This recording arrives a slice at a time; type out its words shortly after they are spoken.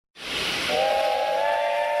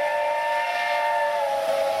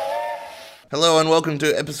Hello and welcome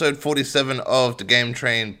to episode 47 of the Game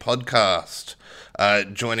Train podcast.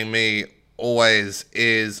 Joining me always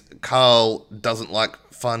is Carl Doesn't Like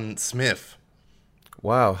Fun Smith.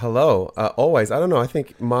 Wow, hello. Always. I don't know, I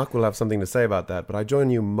think Mark will have something to say about that, but I join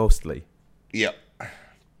you mostly. Yep.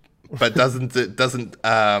 But doesn't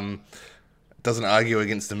argue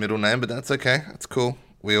against the middle name, but that's okay. That's cool.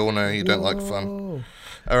 We all know you don't like fun.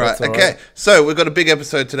 All right, okay. So we've got a big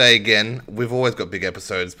episode today again. We've always got big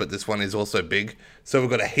episodes, but this one is also big. So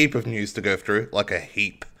we've got a heap of news to go through, like a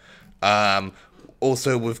heap.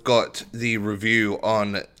 Also, we've got the review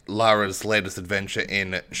on Laras' latest adventure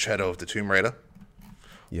in Shadow of the Tomb Raider.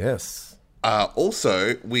 Yes.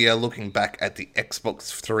 Also, we are looking back at the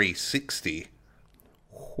Xbox 360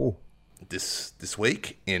 this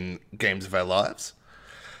week in Games of Our Lives.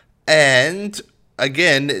 And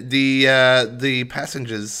again, the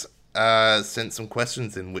passengers sent some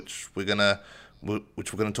questions in, which we're gonna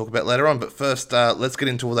talk about later on. But first, let's get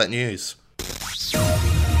into all that news.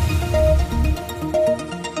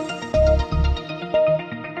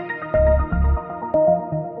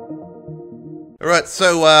 Alright,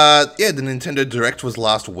 so the Nintendo Direct was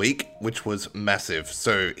last week, which was massive.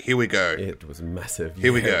 So here we go. It was massive.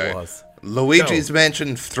 Here we go. It was. Luigi's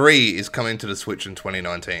Mansion 3 is coming to the Switch in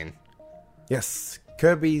 2019. Yes.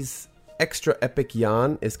 Kirby's Extra Epic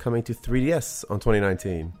Yarn is coming to 3DS on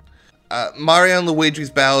 2019. Mario and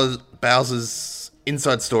Luigi's Bowser's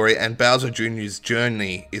Inside Story and Bowser Jr.'s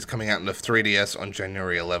Journey is coming out on the 3DS on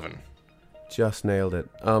January 11. Just nailed it.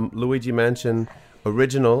 Luigi Mansion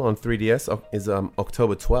Original on 3DS is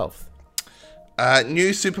October 12th.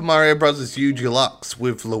 New Super Mario Bros. U Deluxe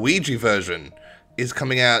with Luigi version is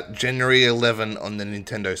coming out January 11 on the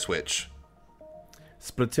Nintendo Switch.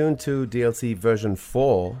 Splatoon 2 DLC version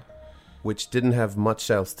 4, which didn't have much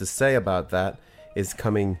else to say about that, is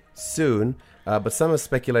coming soon, but some are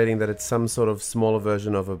speculating that it's some sort of smaller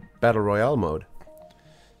version of a Battle Royale mode.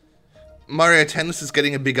 Mario Tennis is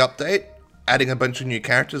getting a big update, adding a bunch of new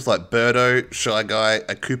characters like Birdo, Shy Guy,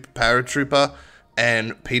 a Koopa Paratrooper,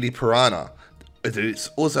 and Petey Piranha. It's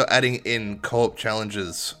also adding in co-op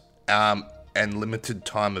challenges and limited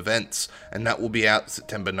time events, and that will be out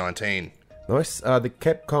September 19. Nice. The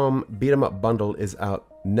Capcom Beat 'em Up bundle is out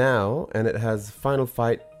now, and it has Final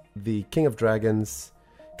Fight, the King of Dragons,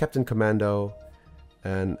 Captain Commando,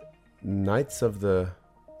 and Knights of the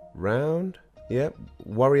Round. Yep.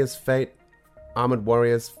 Warriors Fate, Armored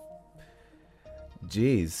Warriors.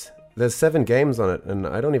 Jeez. There's 7 games on it, and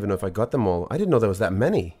I don't even know if I got them all. I didn't know there was that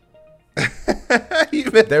many.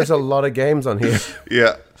 There's a lot of games on here.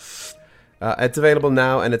 Yeah. It's available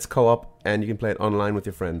now, and it's co-op, and you can play it online with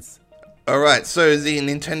your friends. Alright, so the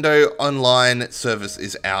Nintendo Online service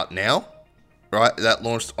is out now. Right, that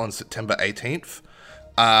launched on September 18th.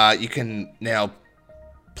 You can now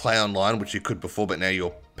play online, which you could before, but now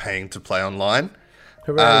you're paying to play online.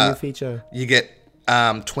 Hooray, new feature. You get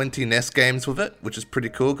 20 NES games with it, which is pretty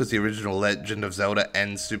cool because the original Legend of Zelda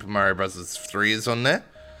and Super Mario Bros. 3 is on there.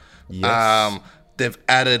 Yes. They've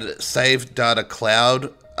added Save Data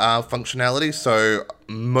Cloud functionality, so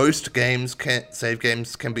most save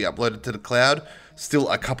games can be uploaded to the cloud. Still,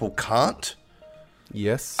 a couple can't.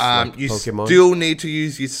 Yes. Like you Pokemon. Still need to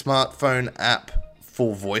use your smartphone app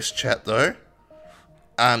for voice chat, though.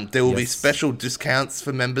 There will be special discounts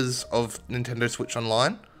for members of Nintendo Switch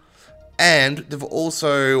Online. And they've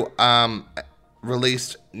also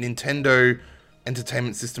released Nintendo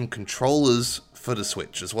Entertainment System controllers for the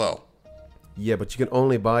Switch as well. Yeah, but you can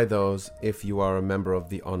only buy those if you are a member of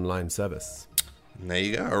the online service. There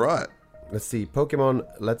you go, alright. Let's see, Pokemon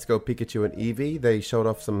Let's Go Pikachu and Eevee. They showed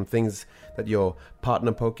off some things that your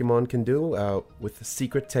partner Pokemon can do with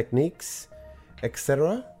secret techniques,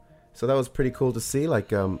 etc. So that was pretty cool to see.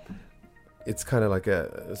 Like, it's kind of like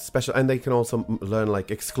a special, and they can also learn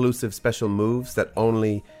like exclusive special moves that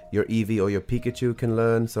only your Eevee or your Pikachu can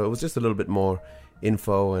learn. So it was just a little bit more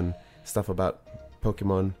info and stuff about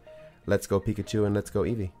Pokemon Let's Go Pikachu and Let's Go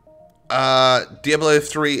Eevee. Diablo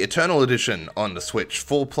 3 Eternal Edition on the Switch.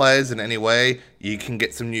 4 players in any way. You can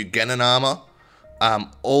get some new Ganon armor.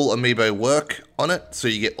 All amiibo work on it, so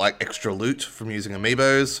you get like extra loot from using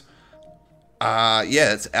amiibos.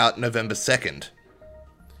 It's out November 2nd.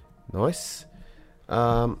 Nice.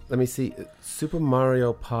 Let me see. Super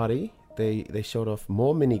Mario Party. They showed off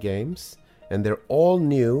more mini games, and they're all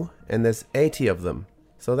new, and there's 80 of them.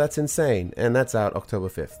 So that's insane, and that's out October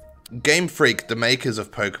 5th. Game Freak, the makers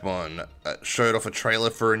of Pokemon, showed off a trailer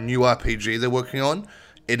for a new RPG they're working on.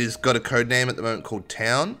 It has got a code name at the moment called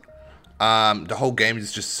Town. The whole game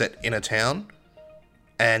is just set in a town,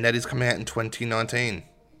 and that is coming out in 2019.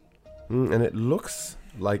 And it looks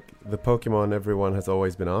like the Pokemon everyone has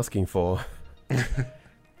always been asking for.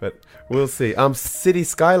 But we'll see. City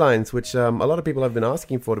Skylines, which a lot of people have been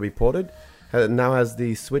asking for to be ported, now has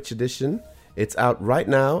the Switch edition. It's out right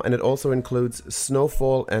now, and it also includes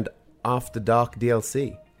Snowfall and After Dark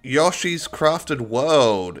DLC. Yoshi's Crafted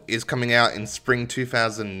World is coming out in spring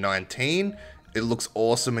 2019. It looks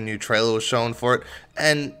awesome. A new trailer was shown for it,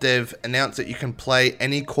 and they've announced that you can play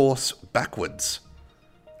any course backwards.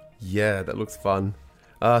 Yeah, that looks fun.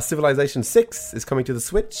 Civilization 6 is coming to the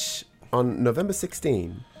Switch on November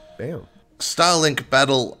 16. Bam. Starlink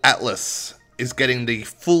Battle Atlas is getting the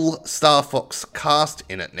full Star Fox cast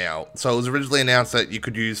in it now. So it was originally announced that you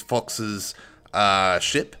could use Fox's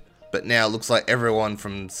ship, but now it looks like everyone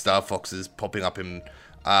from Star Fox is popping up in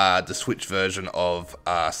the Switch version of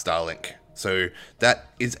Starlink. So that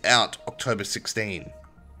is out October 16.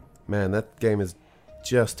 Man, that game is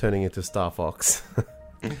just turning into Star Fox.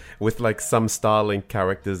 With like some Starlink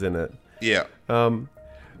characters in it. Yeah.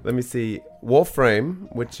 Let me see.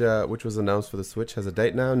 Warframe, which was announced for the Switch, has a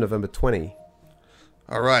date now, November 20.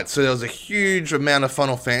 Alright, so there was a huge amount of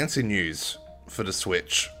Final Fantasy news for the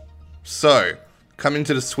Switch. So, coming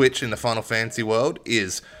to the Switch in the Final Fantasy world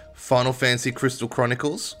is Final Fantasy Crystal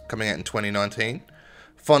Chronicles, coming out in 2019.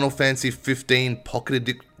 Final Fantasy 15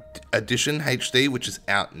 Pocket Edition HD, which is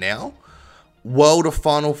out now. World of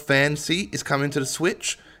Final Fantasy is coming to the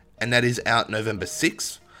Switch, and that is out November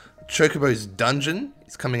 6th. Chocobo's Dungeon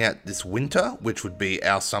is coming out this winter, which would be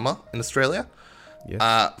our summer in Australia.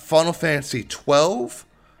 Yes. Final Fantasy 12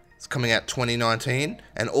 is coming out 2019,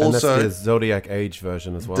 and also... And that's the Zodiac Age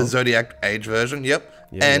version as well. The Zodiac Age version, yep.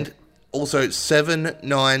 Yeah, and also 7,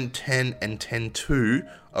 9, 10, and 10.2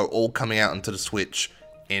 are all coming out onto the Switch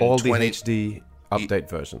in all the HD... update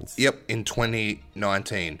versions. Yep, in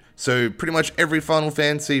 2019. So pretty much every Final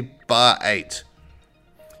Fantasy bar 8.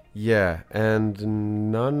 Yeah,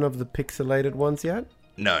 and none of the pixelated ones yet?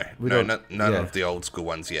 No, none of the old school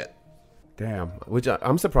ones yet. Damn, which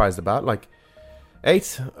I'm surprised about. Like,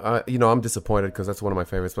 8, I'm disappointed because that's one of my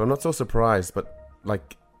favorites, but I'm not so surprised. But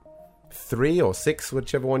like 3 or 6,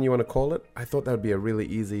 whichever one you want to call it, I thought that would be a really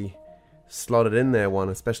easy slotted in there one,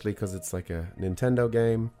 especially because it's like a Nintendo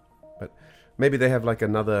game. But maybe they have like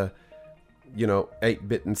another,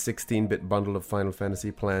 8-bit and 16-bit bundle of Final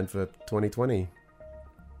Fantasy planned for 2020.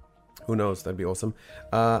 Who knows? That'd be awesome.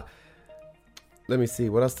 Let me see.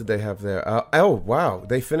 What else did they have there? Oh, wow.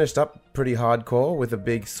 They finished up pretty hardcore with a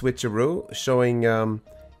big switcheroo showing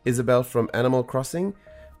Isabelle from Animal Crossing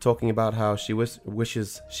talking about how she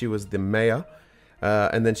wishes she was the mayor.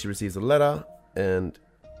 And then she receives a letter, and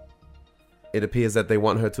it appears that they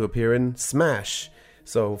want her to appear in Smash.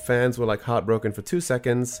 So fans were like heartbroken for 2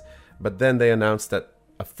 seconds, but then they announced that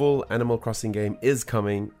a full Animal Crossing game is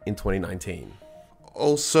coming in 2019.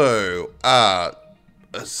 Also,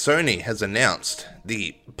 Sony has announced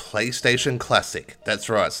the PlayStation Classic. That's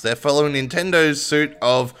right. So they're following Nintendo's suit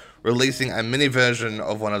of releasing a mini version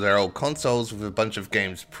of one of their old consoles with a bunch of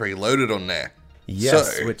games preloaded on there.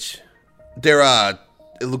 Yes, so,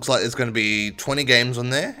 it looks like there's going to be 20 games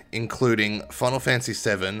on there, including Final Fantasy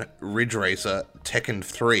VII, Ridge Racer, Tekken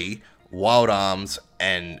 3, Wild Arms,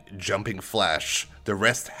 and Jumping Flash. The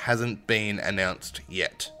rest hasn't been announced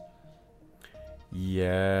yet.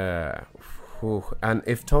 Yeah. Whew. And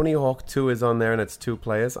if Tony Hawk 2 is on there and it's 2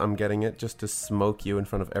 players, I'm getting it just to smoke you in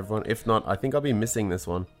front of everyone. If not, I think I'll be missing this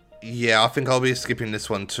one. Yeah, I think I'll be skipping this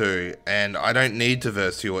one too. And I don't need to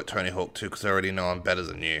verse you at Tony Hawk 2 because I already know I'm better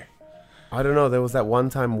than you. I don't know, there was that one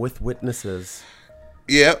time with witnesses.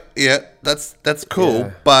 Yeah, that's cool,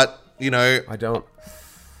 yeah. But,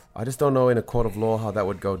 I just don't know in a court of law how that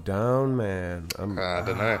would go down, man. I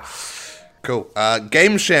don't know. Cool.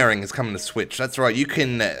 Game sharing is coming to Switch. That's right, you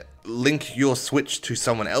can link your Switch to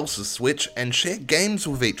someone else's Switch and share games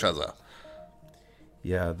with each other.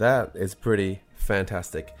 Yeah, that is pretty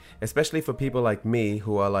fantastic. Especially for people like me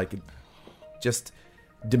who are like just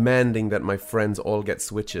demanding that my friends all get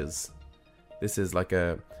Switches. This is like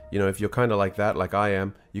if you're kind of like that, like I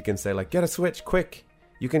am, you can say like, get a Switch, quick.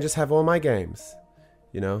 You can just have all my games,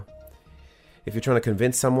 If you're trying to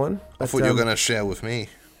convince someone. I thought you were going to share with me.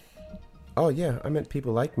 Oh, yeah, I meant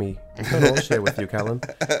people like me. I can't all share with you, Callan.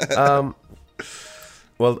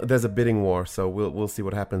 Well, there's a bidding war, so we'll see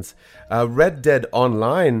what happens. Red Dead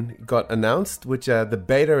Online got announced, which the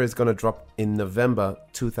beta is going to drop in November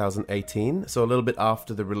 2018, so a little bit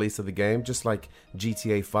after the release of the game, just like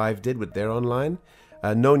GTA 5 did with their online.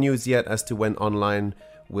 No news yet as to when online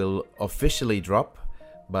will officially drop,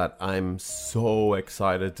 but I'm so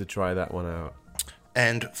excited to try that one out.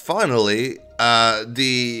 And finally,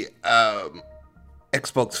 the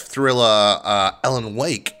Xbox thriller Alan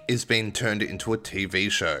Wake is being turned into a TV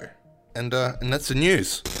show. And that's the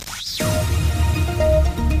news.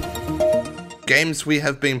 games we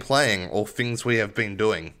have been playing or things we have been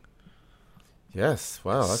doing. Yes.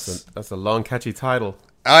 Wow, that's a long, catchy title.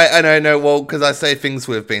 I don't know. Well, because I say things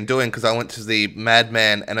we've been doing because I went to the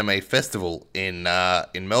Madman Anime Festival in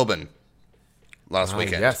Melbourne last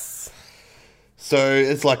weekend. Yes. So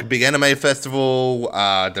it's like a big anime festival.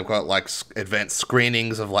 They've got like advanced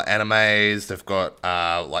screenings of like animes. They've got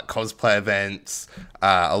like cosplay events.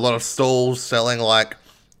 A lot of stalls selling like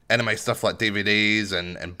anime stuff like DVDs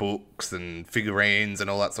and books and figurines and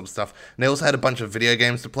all that sort of stuff. And they also had a bunch of video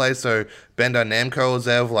games to play. So Bandai Namco was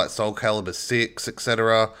there with like Soul Calibur 6,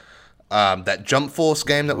 etc. That Jump Force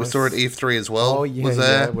game that we saw at E3 as well was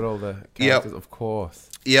there. Yeah, with all the characters, of course.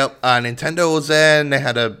 Yep, Nintendo was there, and they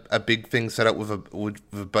had a big thing set up with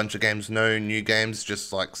a bunch of games, no new games,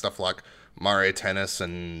 just like stuff like Mario Tennis,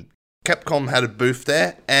 and Capcom had a booth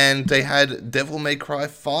there, and they had Devil May Cry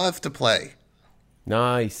 5 to play.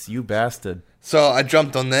 Nice, you bastard. So I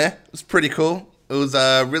jumped on there. It was pretty cool. It was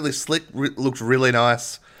really slick, looked really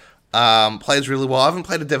nice, plays really well. I haven't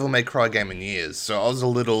played a Devil May Cry game in years, so I was a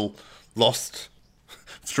little lost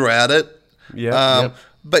throughout it. Yeah.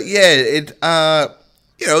 But yeah, it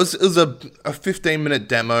was a 15-minute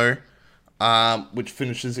demo, which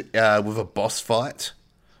finishes with a boss fight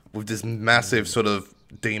with this massive sort of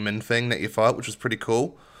demon thing that you fight, which was pretty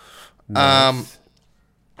cool. Nice.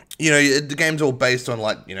 The game's all based on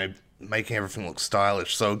like, making everything look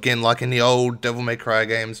stylish. So again, like in the old Devil May Cry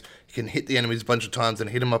games, you can hit the enemies a bunch of times and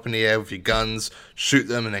hit them up in the air with your guns, shoot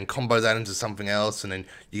them, and then combo that into something else, and then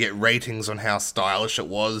you get ratings on how stylish it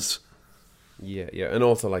was. Yeah, and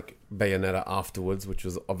also like Bayonetta afterwards, which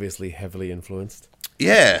was obviously heavily influenced.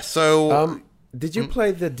 Yeah, so... did you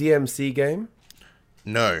play the DMC game?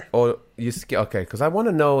 No. Or you okay, because I want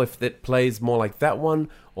to know if it plays more like that one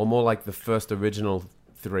or more like the first original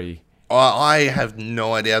 3. I have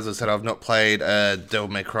no idea. As I said, I've not played a Devil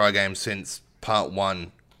May Cry game since part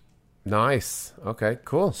 1. Nice. Okay,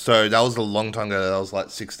 cool. So that was a long time ago. That was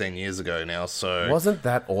like 16 years ago now, so... Wasn't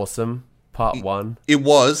that awesome? Part 1. It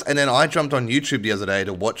was, and then I jumped on YouTube the other day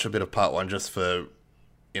to watch a bit of part 1 just for,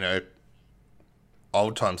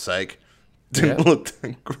 old time's sake. Didn't look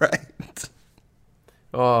that great.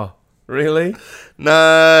 Oh, really?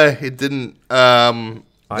 No, it didn't.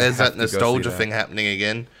 There's that nostalgia that thing happening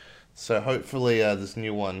again. So hopefully this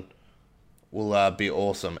new one will be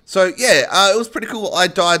awesome. So yeah, it was pretty cool. I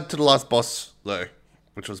died to the last boss, though,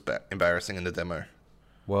 which was embarrassing in the demo.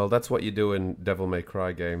 Well, that's what you do in Devil May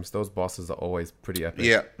Cry games. Those bosses are always pretty epic.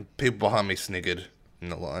 Yeah, people behind me sniggered in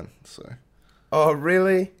the line, so... Oh,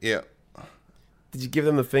 really? Yeah. Did you give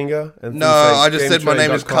them the finger? And no, I just said my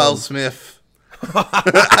name is Carl Smith. And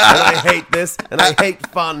I hate this, and I hate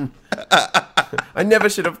fun. I never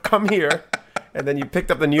should have come here. And then you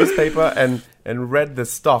picked up the newspaper and read the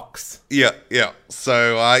stocks. Yeah.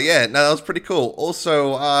 So, that was pretty cool.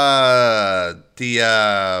 Also,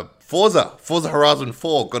 the Forza Horizon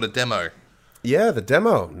 4 got a demo. Yeah, the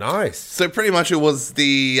demo. Nice. So pretty much it was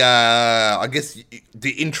the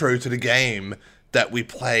intro to the game that we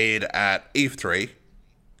played at E3.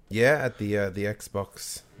 Yeah, at the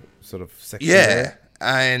Xbox sort of section. Yeah. There.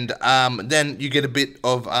 And then you get a bit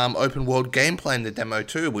of open world gameplay in the demo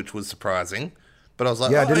too, which was surprising. But I was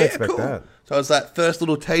like, I didn't expect cool. that. So it was that first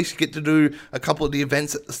little taste. You get to do a couple of the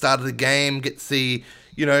events at the start of the game, get to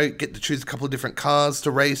choose a couple of different cars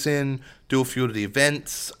to race in, do a few of the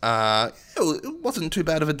events. It wasn't too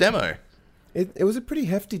bad of a demo. It was a pretty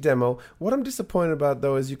hefty demo. What I'm disappointed about,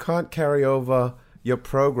 though, is you can't carry over your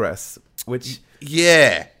progress, which...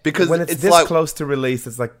 Yeah, because when it's this close to release,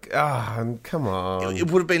 it's like, come on.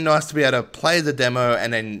 It would have been nice to be able to play the demo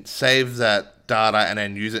and then save that data and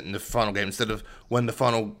then use it in the final game instead of when the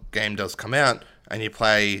final game does come out and you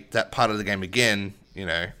play that part of the game again,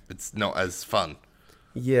 it's not as fun.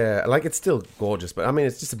 Yeah, like it's still gorgeous, but I mean,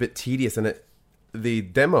 it's just a bit tedious, and the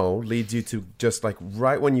demo leads you to just like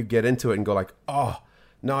right when you get into it and go like, oh,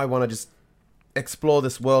 now I want to just explore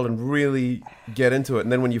this world and really get into it.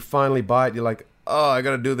 And then when you finally buy it, you're like, oh, I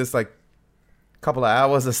got to do this like couple of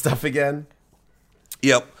hours of stuff again.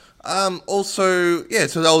 Yep. Also, yeah.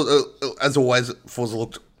 So that was, as always, Forza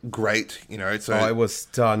looked great. So it was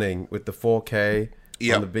stunning with the 4K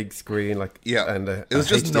on the big screen. Like, and it was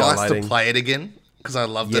just HDR nice lighting. To play it again. Because I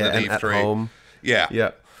loved it at E3. At home.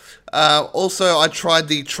 Yeah. Also, I tried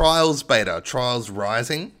the Trials beta, Trials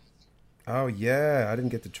Rising. Oh, yeah. I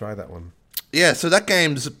didn't get to try that one. Yeah, so that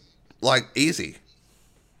game's, like, easy.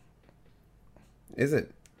 Is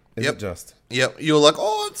it? Is it just? Yep. You're like,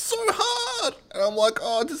 oh, it's so hard. And I'm like,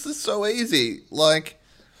 oh, this is so easy. Like,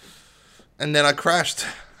 and then I crashed.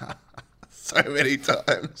 So many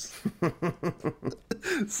times.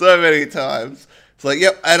 It's like,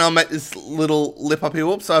 yep, and I'm at this little lip up here.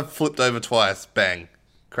 Whoops, I've flipped over twice. Bang.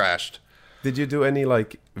 Crashed. Did you do any,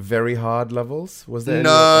 like, very hard levels? Was there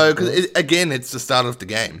No, because, again, it's the start of the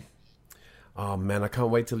game. Oh, man, I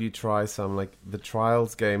can't wait till you try some. Like, the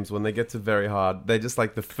Trials games, when they get to very hard, they just,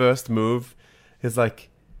 like, the first move is,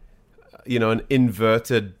 like, you know, an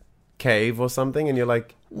inverted cave or something, and you're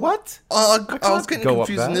like, what? I was getting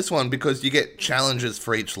confused in this one because you get challenges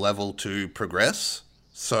for each level to progress.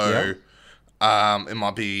 So, it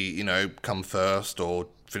might be, you know, come first or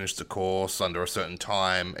finish the course under a certain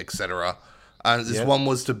time, etc. And this one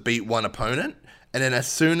was to beat one opponent, and then as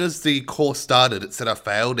soon as the course started, it said I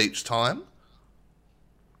failed each time.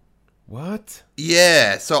 What?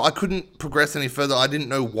 Yeah, so I couldn't progress any further. I didn't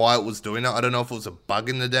know why it was doing that. I don't know if it was a bug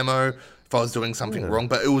in the demo, if I was doing something wrong,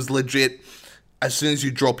 but it was legit. As soon as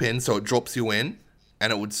you drop in, so it drops you in,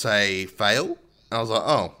 and it would say fail. And I was like,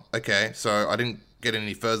 oh, okay. So I didn't get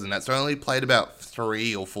any further than that. So I only played about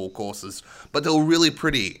 3 or 4 courses, but they were really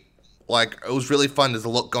pretty. Like, it was really fun. There's a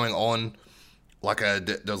lot going on. Like,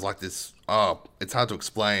 there's like this, it's hard to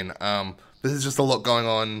explain. There's just a lot going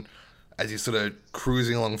on as you're sort of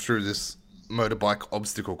cruising along through this motorbike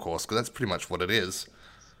obstacle course, because that's pretty much what it is.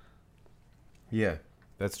 Yeah,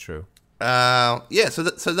 that's true. Yeah, so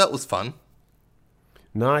that was fun.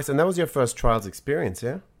 Nice, and that was your first Trials experience,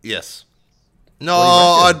 yeah? Yes. No,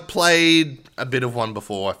 I'd played a bit of one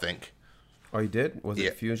before, I think. Oh, you did? Was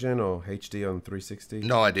it Fusion or HD on 360?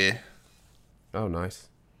 No idea. Oh, nice.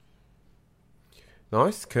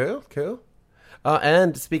 Nice, cool.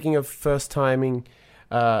 And speaking of first timing,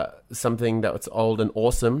 something that's old and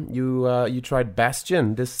awesome, you tried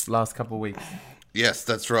Bastion this last couple of weeks. Yes,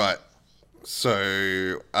 that's right. So,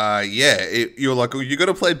 you're like, oh, you got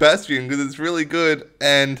to play Bastion because it's really good,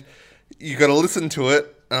 and you got to listen to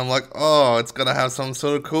it. And I'm like, oh, it's got to have some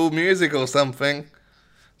sort of cool music or something.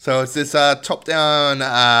 So it's this top-down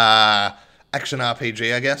action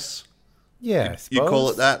RPG, I guess. Yeah, you call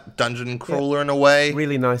it that, dungeon crawler in a way.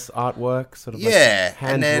 Really nice artwork, sort of like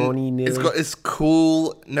hand-drawn-y. It's got this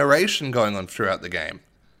cool narration going on throughout the game.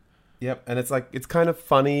 Yep, and it's kind of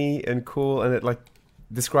funny and cool, and it like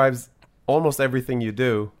describes almost everything you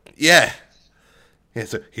do. Yeah. Yeah,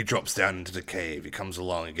 so he drops down into the cave, he comes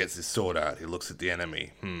along, he gets his sword out, he looks at the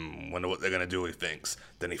enemy. Wonder what they're going to do, he thinks.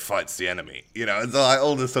 Then he fights the enemy. You know, it's like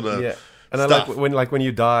all this sort of and stuff. I like when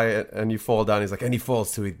you die and you fall down, he's like, and he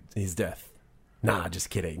falls to his death. Nah, just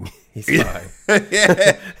kidding. He's fine.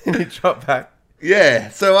 Yeah. And you drop back. Yeah,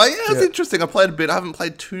 so it's interesting. I played a bit. I haven't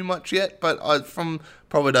played too much yet, but from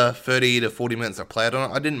probably the 30 to 40 minutes I played on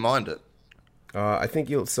it, I didn't mind it. I think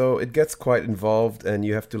so it gets quite involved, and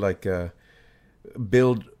you have to like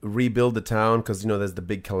rebuild the town because, you know, there's the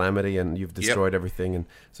big calamity and you've destroyed everything, and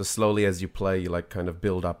so slowly as you play, you like kind of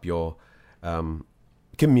build up your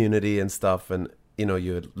community and stuff, and you know,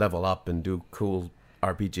 you level up and do cool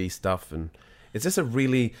RPG stuff, and it's just a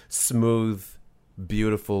really smooth,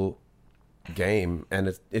 beautiful game,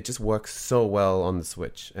 and it just works so well on the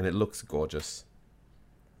Switch, and it looks gorgeous.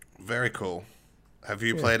 Very cool. Have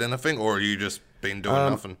you played anything, or have you just been doing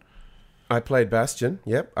nothing? I played Bastion,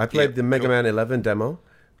 yep. I played the Mega Man 11 demo.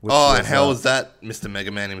 And how was that, Mr. Mega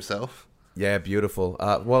Man himself? Yeah, beautiful.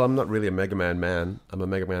 Well, I'm not really a Mega Man man. I'm a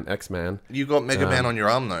Mega Man X man. You got Mega Man on your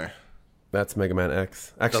arm, though. That's Mega Man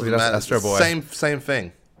X. Actually, that's Astro Boy. Same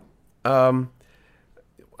thing. I'm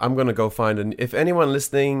going to go find if anyone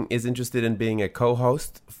listening is interested in being a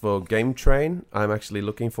co-host for Game Train, I'm actually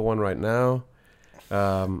looking for one right now.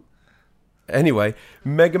 Anyway,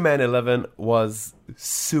 Mega Man 11 was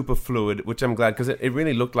super fluid, which I'm glad, because it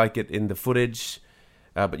really looked like it in the footage,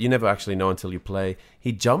 but you never actually know until you play.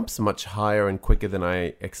 He jumps much higher and quicker than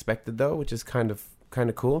I expected, though, which is kind of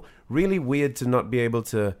cool. Really weird to not be able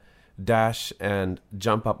to dash and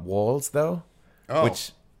jump up walls, though,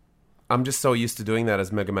 which I'm just so used to doing that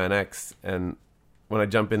as Mega Man X, and when I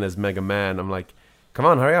jump in as Mega Man, I'm like, come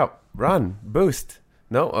on, hurry up, run, boost.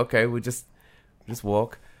 No, okay, we just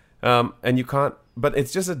walk. And you can't, but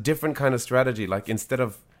it's just a different kind of strategy. Like, instead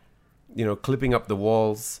of, you know, clipping up the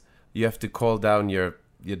walls, you have to call down your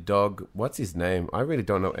dog. What's his name? I really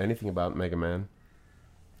don't know anything about Mega Man.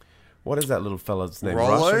 What is that little fella's name?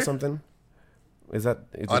 Rollo? Rush or something? Is it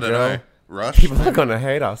I don't know. Rush? People are going to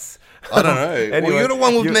hate us. I don't know. Anyway, well, you're the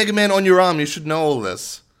one with Mega Man on your arm. You should know all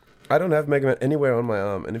this. I don't have Mega Man anywhere on my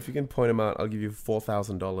arm, and if you can point him out, I'll give you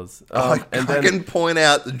 $4,000. I can point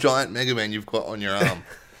out the giant Mega Man you've got on your arm.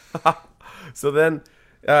 So then,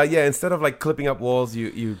 instead of like clipping up walls,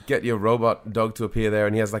 you get your robot dog to appear there,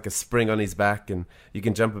 and he has like a spring on his back, and you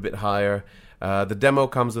can jump a bit higher. The demo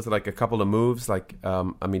comes with like a couple of moves, like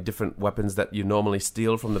different weapons that you normally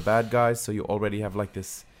steal from the bad guys. So you already have like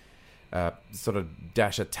this sort of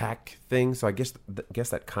dash attack thing. So I guess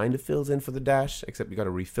that kind of fills in for the dash, except you got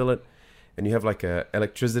to refill it. And you have like a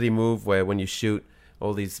electricity move where when you shoot,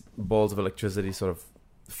 all these balls of electricity sort of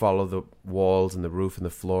follow the walls and the roof and the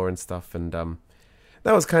floor and stuff. And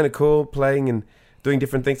that was kind of cool, playing and doing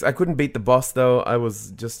different things. I couldn't beat the boss, though. I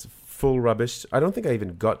was just full rubbish. I don't think I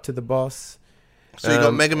even got to the boss. So you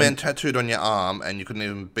got Mega Man tattooed on your arm, and you couldn't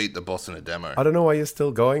even beat the boss in a demo. I don't know why you're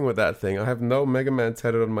still going with that thing. I have no Mega Man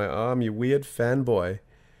tattooed on my arm, you weird fanboy.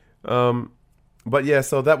 But yeah,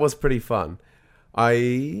 so that was pretty fun.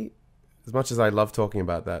 As much as I love talking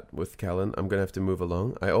about that with Callan, I'm going to have to move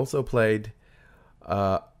along. I also played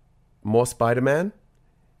more Spider-Man,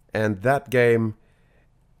 and that game,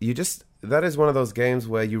 that is one of those games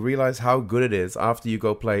where you realize how good it is after you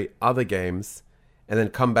go play other games and then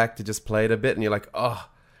come back to just play it a bit, and you're like, oh,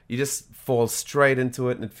 you just fall straight into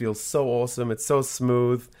it, and it feels so awesome. It's so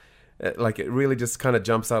smooth. Like, it really just kind of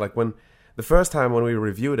jumps out. Like, the first time when we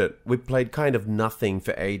reviewed it, we played kind of nothing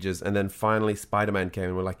for ages, and then finally Spider-Man came,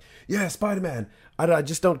 and we're like, yeah, Spider-Man, I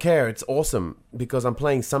just don't care. It's awesome because I'm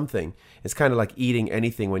playing something. It's kind of like eating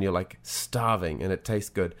anything when you're, like, starving, and it tastes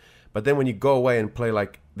good. But then when you go away and play,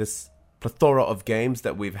 like, this plethora of games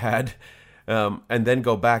that we've had, and then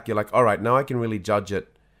go back, you're like, all right, now I can really judge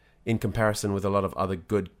it in comparison with a lot of other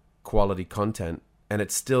good quality content. And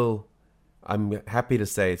it's still, I'm happy to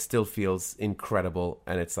say, it still feels incredible,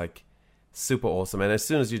 and it's like super awesome. And as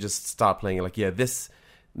soon as you just start playing, you're like, yeah, this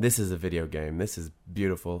is a video game. This is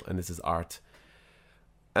beautiful, and this is art.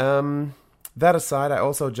 That aside, I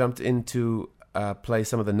also jumped into play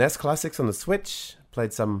some of the NES classics on the Switch.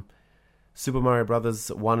 Played some Super Mario Brothers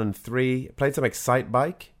 1 and 3. Played some Excite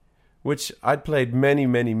Bike, which I'd played many,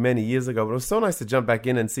 many, many years ago. But it was so nice to jump back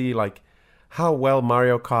in and see like how well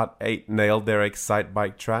Mario Kart 8 nailed their Excite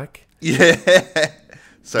Bike track. Yeah,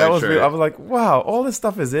 so that was true. I was like, wow, all this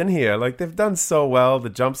stuff is in here. Like, they've done so well. The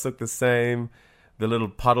jumps look the same, the little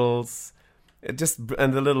puddles,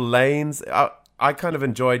 and the little lanes. I kind of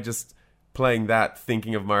enjoyed just playing that,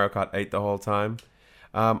 thinking of Mario Kart 8 the whole time.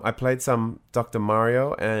 I played some Dr.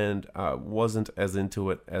 Mario, and wasn't as into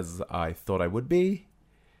it as I thought I would be.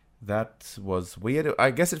 That was weird.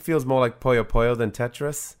 I guess it feels more like Puyo Puyo than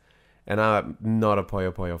Tetris, and I'm not a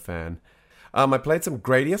Puyo Puyo fan. I played some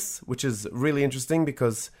Gradius, which is really interesting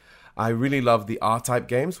because I really love the R-type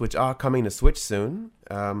games, which are coming to Switch soon.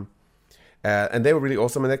 And they were really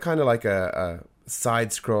awesome, and they're kind of like a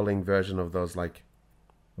side-scrolling version of those like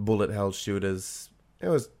bullet hell shooters. It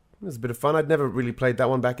was a bit of fun. I'd never really played that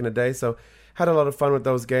one back in the day, so had a lot of fun with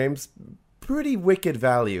those games. Pretty wicked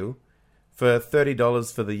value for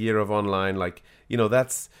 $30 for the year of online. Like, you know,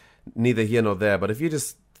 that's neither here nor there. But if you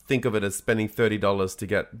just think of it as spending $30 to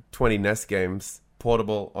get 20 NES games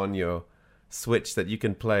portable on your Switch that you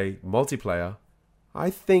can play multiplayer, I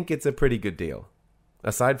think it's a pretty good deal.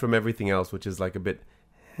 Aside from everything else, which is like a bit,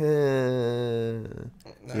 you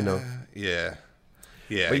know. Yeah,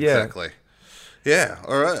 But exactly. Yeah,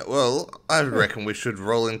 all right. Well, I reckon we should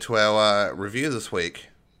roll into our review this week.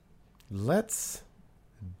 Let's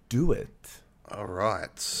do it. All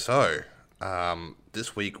right. So,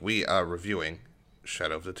 this week we are reviewing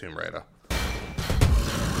Shadow of the Tomb Raider.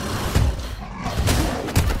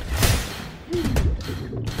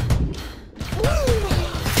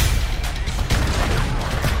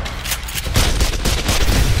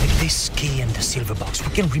 With this key and the silver box,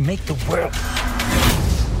 we can remake the world.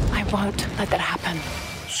 I won't let that happen.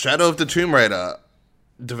 Shadow of the Tomb Raider,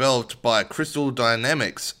 developed by Crystal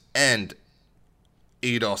Dynamics and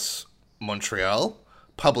Eidos Montreal,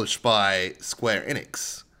 published by Square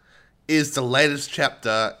Enix, is the latest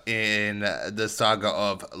chapter in the saga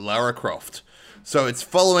of Lara Croft. So it's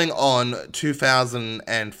following on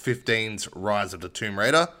 2015's Rise of the Tomb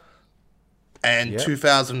Raider and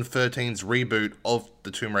 2013's reboot of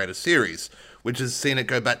the Tomb Raider series, which has seen it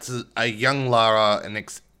go back to a young Lara, an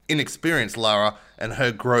inexperienced Lara, and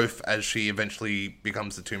her growth as she eventually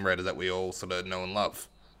becomes the Tomb Raider that we all sort of know and love.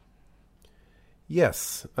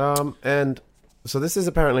 Yes. And so this is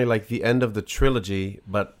apparently like the end of the trilogy,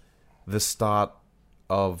 but the start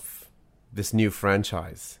of this new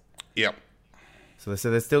franchise. Yep. So they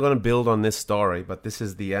said they're still going to build on this story, but this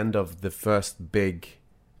is the end of the first big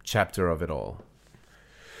chapter of it all.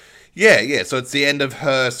 Yeah. So it's the end of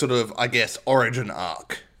her sort of, I guess, origin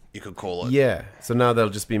arc, you could call it. Yeah. So now they'll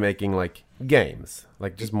just be making like games,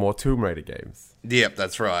 like just more Tomb Raider games. Yep,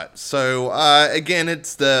 that's right. So again,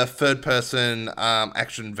 it's the third-person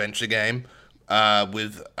action-adventure game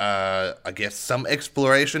with, I guess, some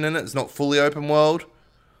exploration in it. It's not fully open world,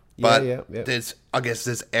 but there's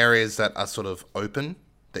areas that are sort of open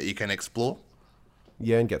that you can explore.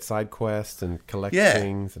 Yeah, and get side quests and collect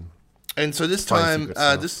things. And And so secret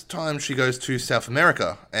stuff. this time she goes to South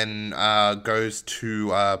America and goes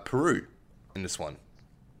to Peru in this one.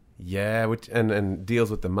 Yeah, which and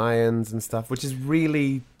deals with the Mayans and stuff, which is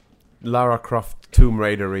really Lara Croft Tomb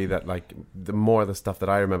Raider-y, that like the more of the stuff that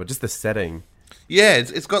I remember, just the setting. Yeah,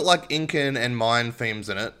 it's got like Incan and Mayan themes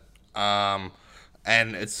in it,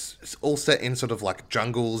 and it's all set in sort of like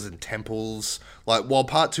jungles and temples. Like while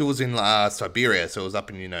part 2 was in Siberia, so it was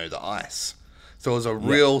up in the ice. So it was a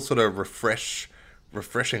real sort of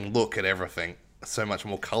refreshing look at everything. So much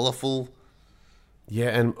more colourful. Yeah,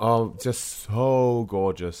 and just so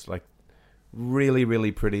gorgeous, like really,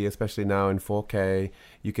 really pretty, especially now in 4K.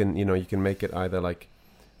 You can make it either like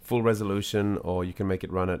full resolution, or you can make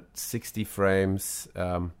it run at 60 frames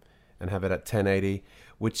and have it at 1080,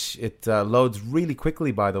 which it loads really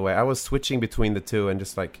quickly, by the way. I was switching between the two and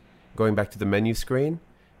just like going back to the menu screen,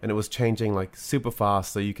 and it was changing like super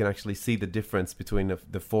fast, so you can actually see the difference between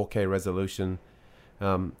the 4K resolution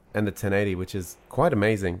and the 1080, which is quite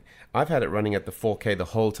amazing. I've had it running at the 4K the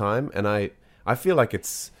whole time, and I feel like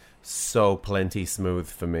it's so plenty smooth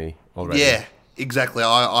for me already. Yeah, exactly.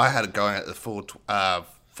 I had it going at the full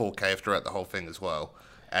 4K throughout the whole thing as well,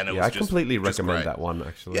 and it was I just, completely just recommend great. that one,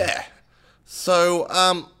 actually. Yeah. So,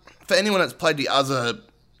 for anyone that's played the other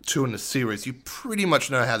 2 in the series, you pretty much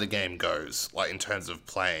know how the game goes, like in terms of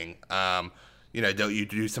playing. You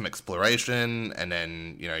do some exploration, and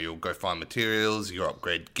then you'll go find materials, you'll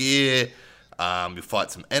upgrade gear, you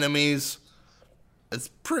fight some enemies. It's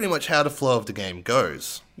pretty much how the flow of the game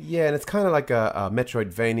goes. Yeah, and it's kind of like a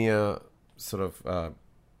Metroidvania sort of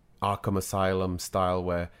Arkham Asylum style,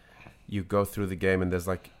 where you go through the game and there's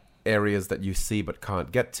like areas that you see but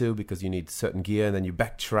can't get to because you need certain gear, and then you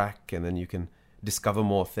backtrack, and then you can discover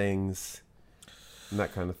more things and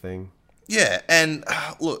that kind of thing. Yeah, and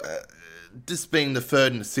look, this being the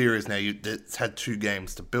third in the series now, it's had 2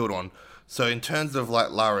 games to build on. So in terms of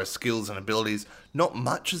like Lara's skills and abilities, not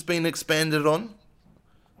much has been expanded on.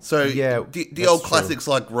 So Yeah, the that's old true. classics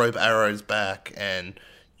like rope arrows back, and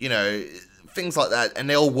things like that, and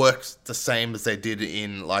they all work the same as they did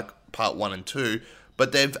in like part 1 and 2,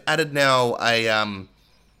 but they've added now a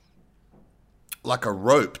like a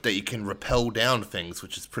rope that you can rappel down things,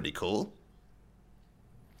 which is pretty cool.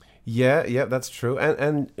 Yeah, that's true.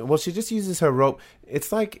 And well, she just uses her rope. It's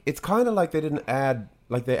kind of like they didn't add,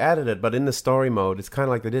 like they added it, but in the story mode, it's kind of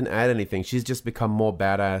like they didn't add anything. She's just become more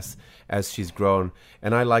badass as she's grown.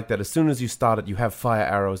 And I like that as soon as you start it, you have fire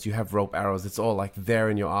arrows, you have rope arrows. It's all like there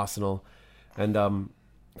in your arsenal. And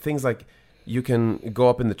things like you can go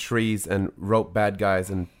up in the trees and rope bad guys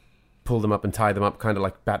and pull them up and tie them up, kind of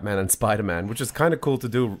like Batman and Spider-Man, which is kind of cool to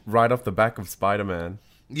do right off the back of Spider-Man.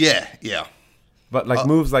 Yeah. But like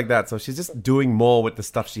moves like that, so she's just doing more with the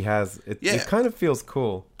stuff she has. It kind of feels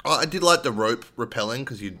cool. I did like the rope rappelling,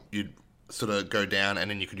 because you'd sort of go down and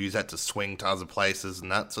then you could use that to swing to other places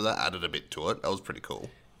and that, so that added a bit to it. That was pretty cool.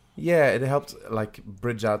 Yeah, it helped like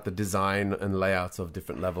bridge out the design and layouts of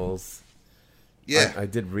different levels. Yeah. I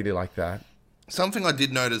did really like that. Something I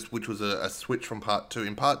did notice, which was a switch from part 2.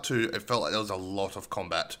 In part 2, it felt like there was a lot of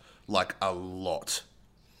combat. Like, a lot.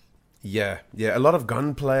 Yeah, a lot of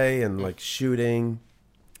gunplay and like shooting.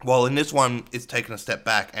 Well, in this one, it's taken a step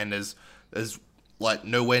back, and there's like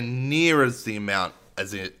nowhere near as the amount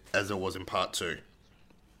as it was in part 2.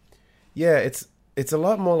 Yeah, it's a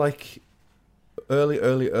lot more like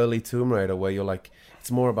early Tomb Raider, where you're like,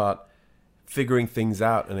 it's more about figuring things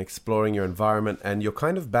out and exploring your environment, and you're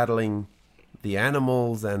kind of battling the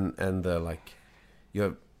animals and the like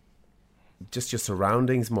your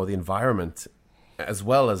surroundings, more the environment, as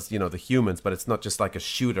well as the humans. But it's not just like a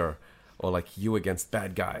shooter or like you against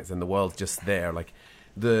bad guys and the world's just there. Like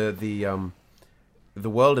the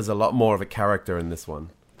world is a lot more of a character in this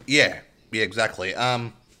one. Yeah, exactly.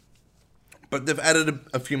 But they've added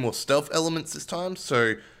a few more stealth elements this time,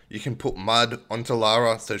 so you can put mud onto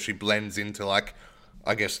Lara so she blends into, like,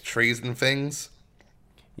 I guess, trees and things.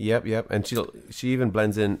 Yep. And she even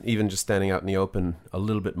blends in, even just standing out in the open a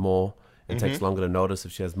little bit more. It takes longer to notice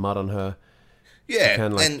if she has mud on her. Yeah, She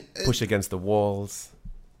can like and push against the walls.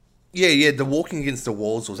 Yeah, the walking against the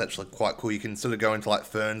walls was actually quite cool. You can sort of go into like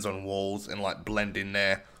ferns on walls and like blend in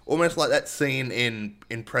there. Almost like that scene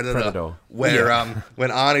in Predator. Where when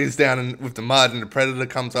Arnie's down with the mud and the Predator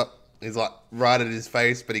comes up, he's like right at his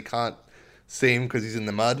face, but he can't see him because he's in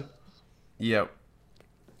the mud. Yep.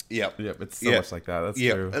 It's so much like that. That's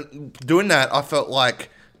true. And doing that, I felt like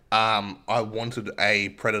I wanted a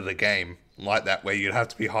Predator game like that, where you'd have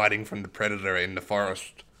to be hiding from the Predator in the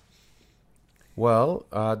forest. Well,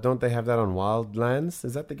 don't they have that on Wildlands?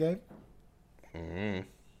 Is that the game?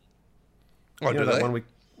 Oh, do that they? one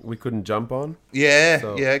we couldn't jump on. Yeah,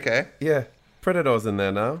 So- yeah, okay. Yeah, Predator's in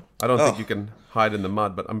there now. I don't think you can hide in the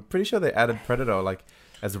mud, but I'm pretty sure they added Predator like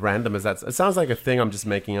as random as that. It sounds like a thing I'm just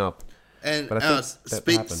making up. And But I think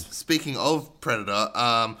that happened. speaking of Predator,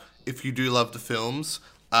 if you do love the films,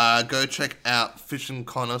 go check out Fish and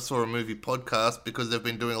Connor Saw a Movie podcast because they've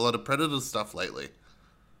been doing a lot of Predator stuff lately.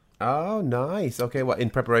 Oh, nice. Okay, what,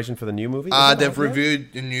 in preparation for the new movie? Is it They've out yet?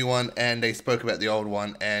 reviewed the new one and they spoke about the old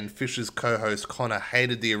one, and Fish's co-host Connor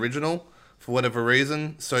hated the original for whatever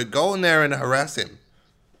reason, so go in there and harass him.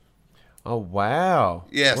 Oh, wow.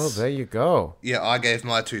 Yes. Well, there you go. Yeah, I gave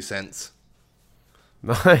my 2 cents.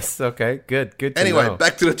 Nice. Okay, good. Good to Anyway, know.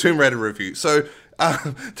 back to the Tomb Raider review. So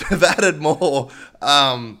they've added more,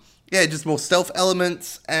 just more stealth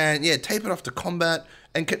elements, and tapered off to combat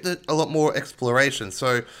and kept it a lot more exploration.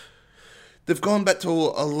 So they've gone back to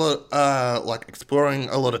a lot, like exploring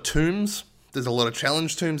a lot of tombs. There's a lot of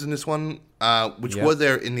challenge tombs in this one, which were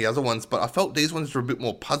there in the other ones, but I felt these ones were a bit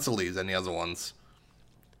more puzzly than the other ones.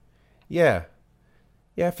 Yeah.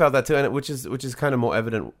 Yeah, I felt that too, and which is kind of more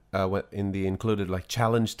evident in the included like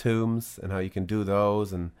challenge tombs and how you can do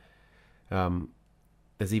those, and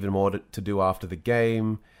there's even more to do after the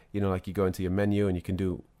game. You know, like you go into your menu and you can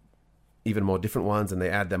do even more different ones, and they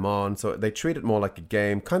add them on. So they treat it more like a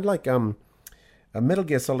game, kind of like a Metal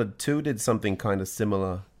Gear Solid 2 did something kind of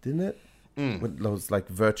similar, didn't it? With those like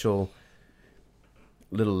virtual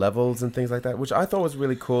little levels and things like that, which I thought was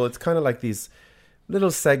really cool. It's kind of like these little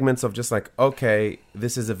segments of just like, okay,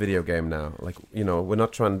 this is a video game now. Like, you know, we're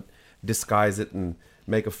not trying to disguise it and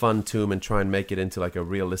make a fun tomb and try and make it into like a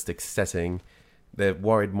realistic setting. They're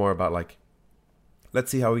worried more about like, let's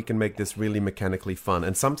see how we can make this really mechanically fun.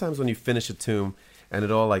 And sometimes when you finish a tomb and it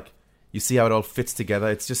all like, you see how it all fits together,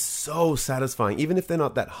 it's just so satisfying. Even if they're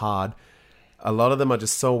not that hard, a lot of them are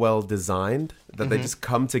just so well designed that they just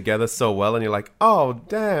come together so well. And you're like, oh,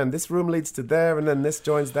 damn, this room leads to there and then this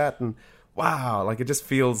joins that. And wow, like it just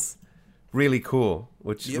feels really cool,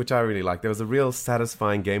 which I really like. There was a real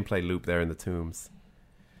satisfying gameplay loop there in the tombs.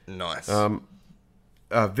 Nice.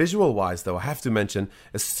 Visual-wise, though, I have to mention,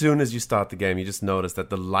 as soon as you start the game, you just notice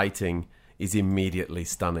that the lighting is immediately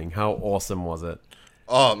stunning. How awesome was it?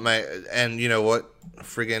 Oh, mate, and you know what?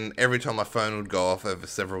 Friggin' every time my phone would go off over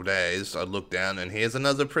several days, I'd look down and here's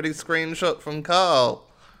another pretty screenshot from Carl.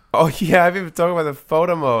 Oh, yeah, I've even talked about the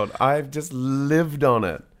photo mode. I've just lived on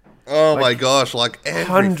it. Oh my gosh, like every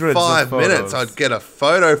hundreds of 5 minutes photos. I'd get a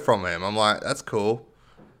photo from him. I'm like, that's cool.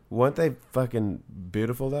 Weren't they fucking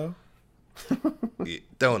beautiful, though? Yeah,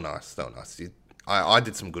 they were nice. I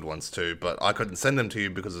did some good ones too, but I couldn't send them to you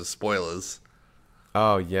because of spoilers.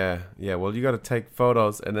 Oh, yeah. Yeah, well, you got to take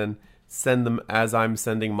photos and then send them as I'm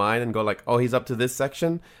sending mine and go like, oh, he's up to this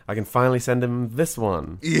section. I can finally send him this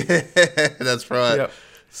one. Yeah, that's right. Yep.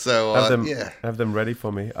 So, Have them ready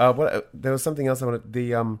for me. There was something else I wanted.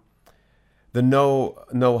 The no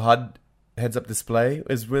HUD heads-up display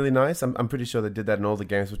is really nice. I'm pretty sure they did that in all the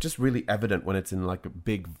games. It's just really evident when it's in like a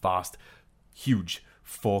big, vast, huge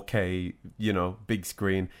 4K, big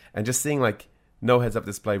screen. And just seeing like no heads-up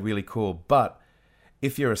display, really cool. But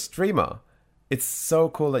if you're a streamer, it's so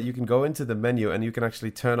cool that you can go into the menu and you can actually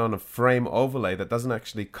turn on a frame overlay that doesn't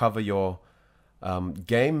actually cover your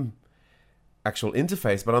game actual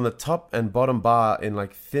interface, but on the top and bottom bar in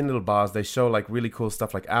like thin little bars, they show like really cool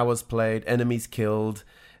stuff like hours played, enemies killed,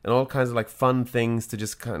 and all kinds of like fun things to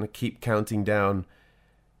just kind of keep counting down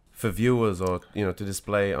for viewers or to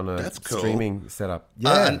display on a That's cool. Streaming setup.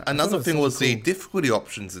 Yeah. And another thing was the cool. difficulty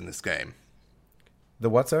options in this game. The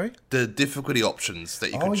what, sorry? The difficulty options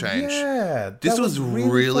that you could change. Yeah, This that was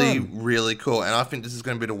really, fun. really cool, and I think this is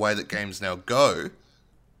going to be the way that games now go.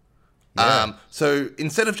 Yeah. So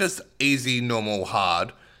instead of just easy, normal,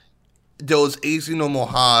 hard, there was easy, normal,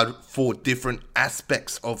 hard for different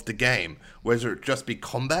aspects of the game, whether it just be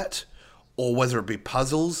combat or whether it be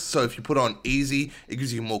puzzles. So if you put on easy, it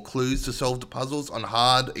gives you more clues to solve the puzzles. On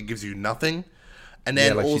hard, it gives you nothing. And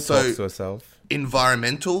then like she also talks to herself.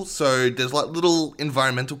 environmental. So there's like little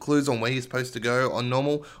environmental clues on where you're supposed to go. On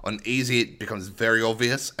normal, on easy, it becomes very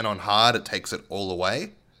obvious, and on hard, it takes it all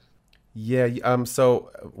away. Yeah,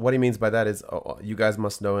 so what he means by that is you guys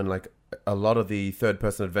must know in like a lot of the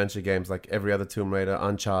third-person adventure games, like every other Tomb Raider,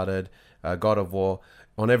 Uncharted, God of War,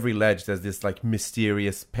 on every ledge there's this like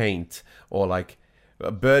mysterious paint or like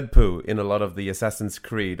bird poo in a lot of the Assassin's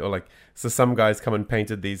Creed, or like, so some guys come and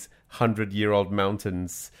painted these 100-year-old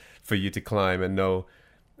mountains for you to climb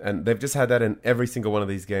and they've just had that in every single one of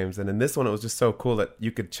these games. And in this one, it was just so cool that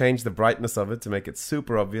you could change the brightness of it to make it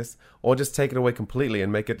super obvious, or just take it away completely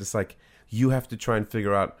and make it just like you have to try and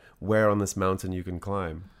figure out where on this mountain you can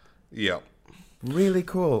climb. Yep. Really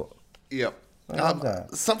cool. Yep. I love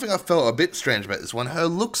that. Something I felt a bit strange about this one, her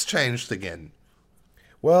looks changed again.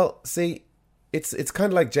 Well, see, it's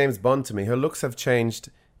kind of like James Bond to me. Her looks have changed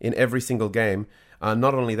in every single game.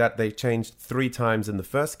 Not only that, they changed 3 times in the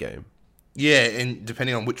first game. Yeah, and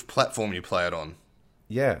depending on which platform you play it on.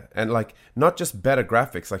 Yeah, and like not just better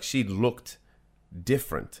graphics, like she looked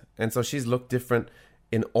different. And so she's looked different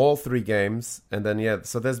in all 3 games. And then, yeah,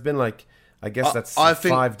 so there's been like, I guess that's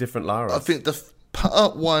 5 different Laras. I think the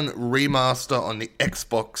Part 1 remaster on the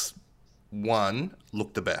Xbox One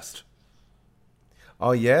looked the best.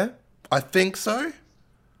 Oh, yeah? I think so.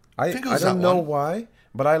 I don't know why,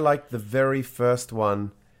 but I liked the very first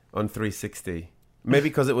one on 360. Maybe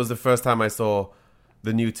because it was the first time I saw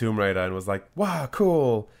the new Tomb Raider and was like, wow,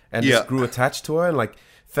 cool. And just grew attached to her and like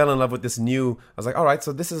fell in love with this new... I was like, all right,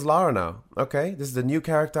 so this is Lara now. Okay, this is a new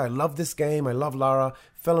character. I love this game. I love Lara.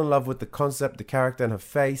 Fell in love with the concept, the character, and her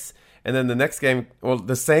face. And then the next game, well,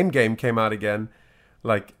 the same game came out again,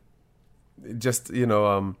 like, just,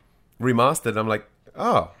 remastered. I'm like,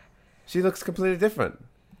 oh, she looks completely different.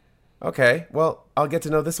 Okay, well, I'll get to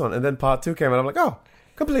know this one. And then part 2 came out. I'm like, oh,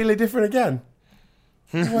 completely different again.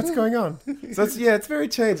 What's going on? So, it's very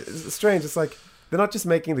strange. It's like, they're not just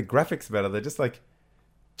making the graphics better. They're just, like,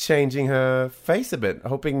 changing her face a bit,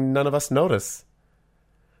 hoping none of us notice.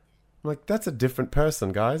 I'm like, that's a different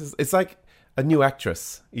person, guys. It's like a new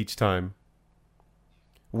actress each time.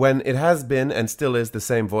 When it has been and still is the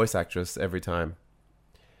same voice actress every time.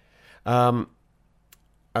 I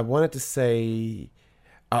wanted to say...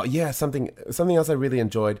 Oh, yeah, something else I really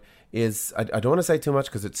enjoyed is... I don't want to say too much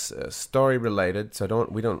because it's story related, so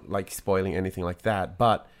we don't like spoiling anything like that.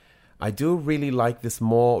 But I do really like this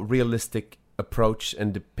more realistic approach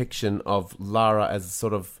and depiction of Lara as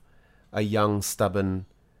sort of a young, stubborn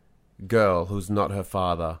girl who's not her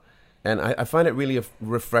father. And I find it really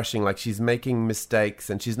refreshing. Like, she's making mistakes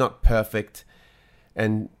and she's not perfect.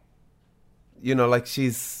 And, like,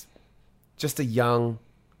 she's just a young,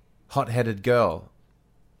 hot-headed girl.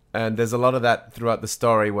 And there's a lot of that throughout the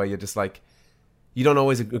story where you're just like, you don't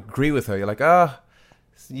always agree with her. You're like,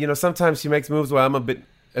 sometimes she makes moves where I'm a bit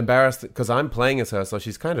embarrassed because I'm playing as her. So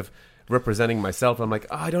she's kind of representing myself. I'm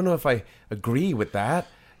like, I don't know if I agree with that.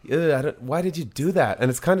 Why did you do that? And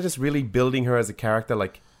it's kind of just really building her as a character,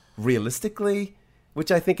 like, realistically,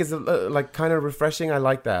 which I think is like kind of refreshing. I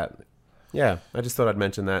like that. Yeah, I just thought I'd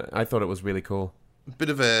mention that. I thought it was really cool. Bit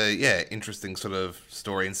of a interesting sort of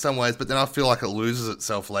story in some ways, but then I feel like it loses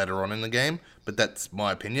itself later on in the game. But that's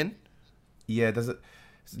my opinion. Yeah, does it?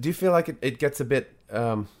 Do you feel like it gets a bit?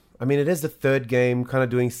 I mean, it is the 3rd game, kind of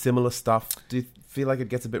doing similar stuff. Do you feel like it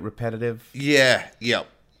gets a bit repetitive? Yeah.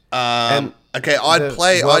 Okay, I'd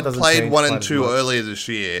played 1 and 2 earlier this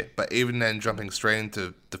year, but even then, jumping straight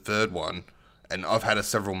into the 3rd one, and I've had a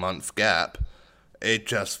several month gap, it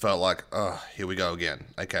just felt like, oh, here we go again.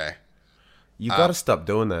 Okay, you got to stop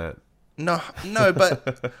doing that. No,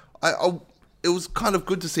 but it was kind of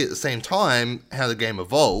good to see at the same time how the game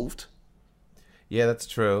evolved. Yeah, that's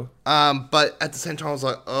true. But at the same time, I was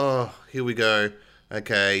like, oh, here we go.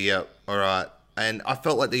 Okay, yep, all right. And I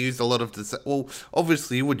felt like they used a lot of the... Well,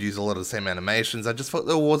 obviously you would use a lot of the same animations. I just felt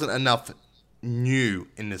there wasn't enough new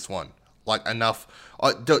in this one. Like, enough...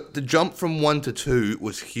 The jump from 1 to 2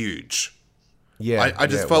 was huge. Yeah, I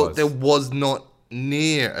just felt there was not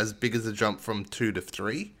near as big as the jump from 2 to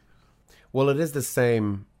 3. Well, it is the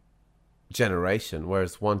same generation,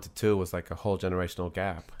 whereas 1 to 2 was like a whole generational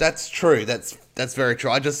gap. That's true. That's very true.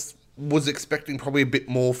 I just was expecting probably a bit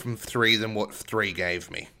more from 3 than what 3 gave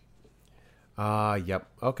me. Yep.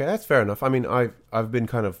 Okay, that's fair enough. I mean, I've been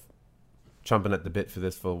kind of chomping at the bit for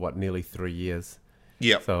this for, nearly 3 years.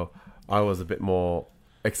 Yep. So I was a bit more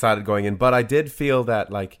excited going in. But I did feel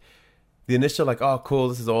that, like, the initial, like, oh, cool,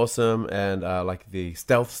 this is awesome. And, like, the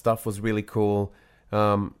stealth stuff was really cool.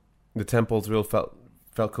 The temples felt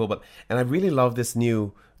cool. And I really love this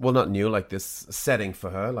new, well, not new, like, this setting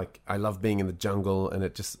for her. Like, I love being in the jungle, and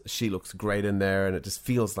she looks great in there, and it just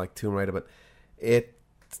feels like Tomb Raider. But it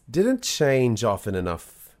didn't change often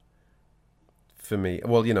enough for me.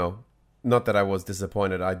 Well, not that I was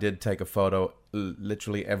disappointed. I did take a photo.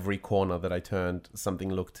 Literally every corner that I turned, something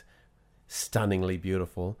looked stunningly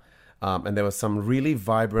beautiful. And there was some really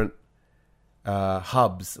vibrant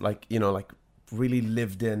hubs, like really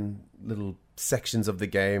lived in little sections of the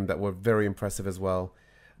game that were very impressive as well.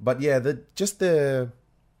 But yeah, the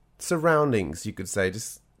surroundings, you could say,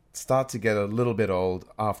 just start to get a little bit old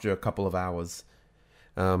after a couple of hours.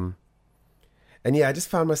 And yeah, I just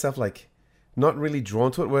found myself like not really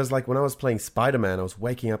drawn to it. Whereas like when I was playing Spider-Man, I was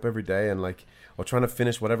waking up every day and like, or trying to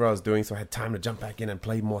finish whatever I was doing, so I had time to jump back in and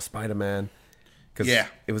play more Spider-Man. because Yeah.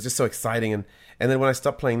 it was just so exciting. And then when I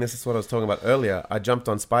stopped playing this is what I was talking about earlier. I jumped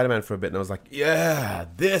on Spider-Man for a bit, and I was like, yeah,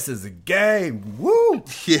 this is a game. Woo!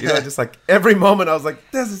 Yeah. You know, just like every moment I was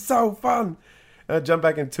like, this is so fun. And I jumped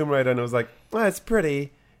back in Tomb Raider, and I was like, well, it's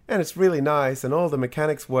pretty, and it's really nice, and all the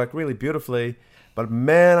mechanics work really beautifully. But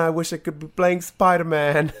man, I wish I could be playing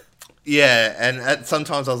Spider-Man. Yeah, and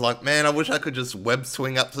sometimes I was like, man, I wish I could just web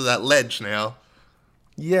swing up to that ledge now.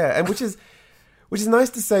 Yeah, and which is nice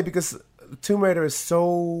to say, because Tomb Raider is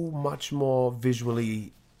so much more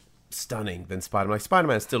visually stunning than Spider-Man. Like,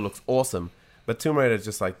 Spider-Man still looks awesome, but Tomb Raider is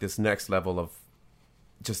just like this next level of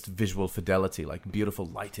just visual fidelity, like beautiful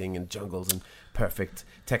lighting and jungles and perfect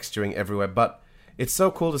texturing everywhere. But it's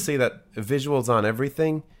so cool to see that visuals aren't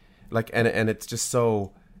everything, like, and it's just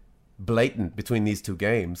so blatant between these two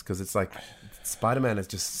games, because it's like Spider-Man is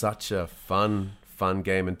just such a fun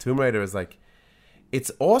game, and Tomb Raider is like, it's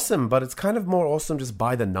awesome, but it's kind of more awesome just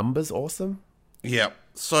by the numbers awesome. Yeah.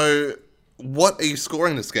 So, what are you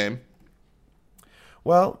scoring this game?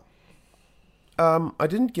 Well, I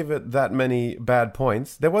didn't give it that many bad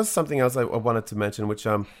points. There was something else I wanted to mention, which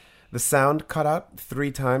the sound cut out 3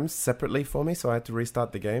 times separately for me, so I had to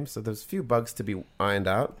restart the game. So there's a few bugs to be ironed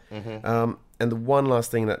out. Mm-hmm. And the one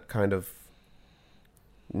last thing that kind of,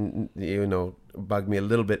 bugged me a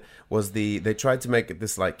little bit was they tried to make it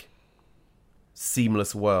this like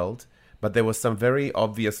seamless world, but there was some very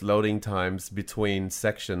obvious loading times between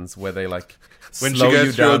sections where they like When slow she you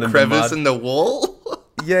goes through down a in crevice the mud. in the wall?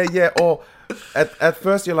 Yeah. Or at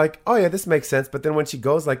first you're like, oh yeah, this makes sense. But then when she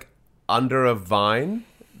goes like under a vine,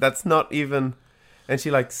 that's not even... And she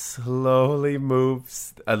like slowly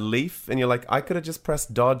moves a leaf. And you're like, I could have just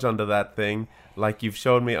pressed dodge under that thing, like you've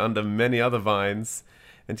shown me under many other vines.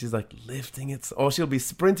 And she's like lifting it. Or she'll be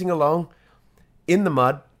sprinting along in the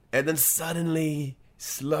mud, and then suddenly,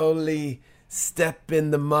 slowly step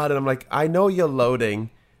in the mud. And I'm like, I know you're loading.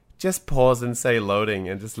 Just pause and say loading,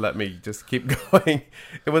 and just let me just keep going.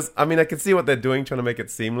 I could see what they're doing, trying to make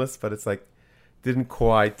it seamless, but it's like,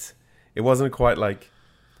 it wasn't quite like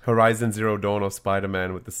Horizon Zero Dawn or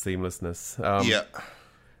Spider-Man with the seamlessness. Yeah.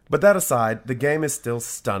 But that aside, the game is still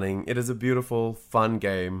stunning. It is a beautiful, fun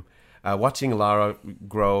game. Watching Lara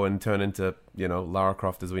grow and turn into, Lara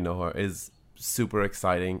Croft as we know her is super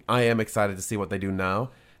exciting. I am excited to see what they do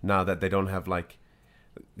now that they don't have like,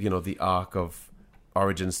 the arc of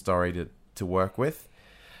origin story to work with.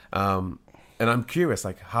 And I'm curious,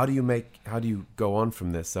 like, how do you go on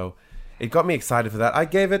from this? So it got me excited for that. I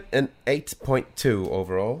gave it an 8.2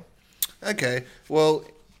 overall. Okay. Well,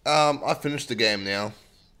 I finished the game now.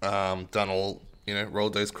 Done all,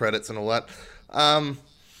 rolled those credits and all that.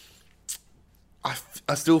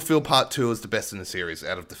 I still feel part 2 is the best in the series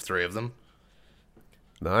out of the 3 of them.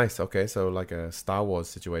 Nice. Okay, so like a Star Wars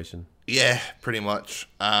situation. Yeah, pretty much.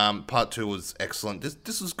 Part 2 was excellent.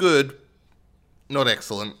 This was good, not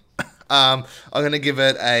excellent. I'm going to give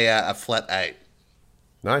it a flat 8.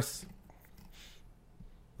 Nice.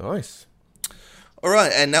 All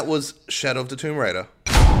right, and that was Shadow of the Tomb Raider.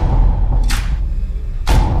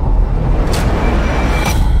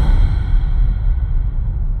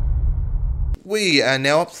 We are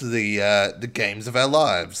now up to the games of our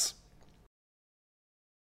lives.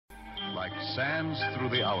 Like sands through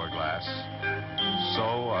the hourglass, so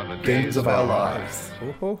are the Games of our lives.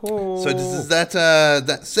 So this is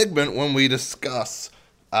that segment when we discuss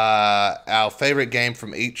our favorite game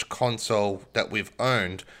from each console that we've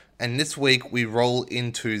owned, and this week we roll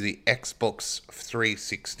into the Xbox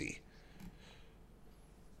 360.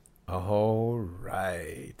 All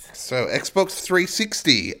right. So Xbox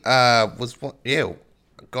 360 was what? Yeah,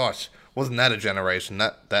 gosh, wasn't that a generation?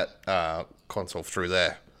 That console through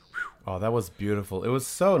there. Oh, that was beautiful. It was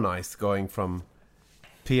so nice going from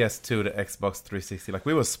PS2 to Xbox 360. Like,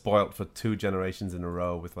 we were spoilt for 2 generations in a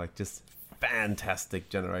row with like just fantastic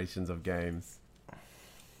generations of games.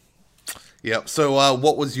 Yep. So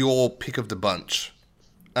what was your pick of the bunch?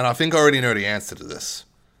 And I think I already know the answer to this.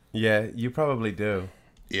 Yeah, you probably do.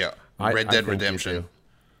 Yeah. I Red Dead think Redemption. you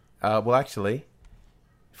do. Well, actually,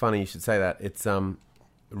 funny you should say that. It's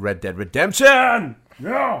Red Dead Redemption.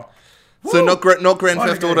 Yeah. So not Grand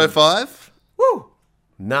Theft Auto 5? Woo!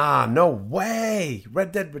 Nah, no way.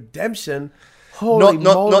 Red Dead Redemption. Holy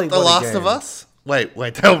Not moly, The what a Last game. of Us? Wait,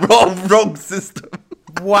 wrong system.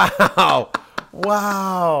 Wow.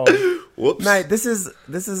 Whoops. Mate, this is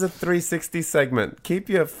a 360 segment. Keep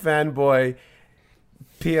your fanboy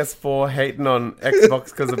PS4 hating on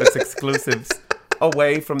Xbox because of its exclusives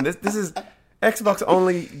away from this. This is Xbox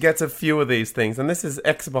only gets a few of these things, and this is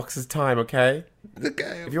Xbox's time, okay?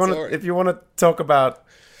 Okay, If you want to talk about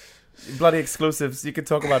bloody exclusives, you could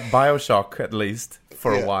talk about BioShock at least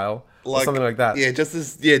for a while. or something like that. Yeah, just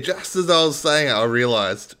as I was saying it, I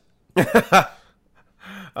realized. Because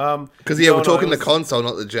we're talking the console,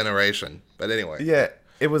 not the generation. But anyway. Yeah,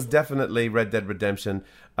 it was definitely Red Dead Redemption.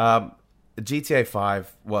 GTA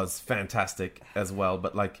 5 was fantastic as well,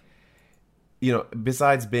 but like, you know,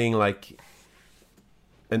 besides being like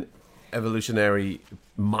an evolutionary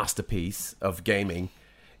masterpiece of gaming,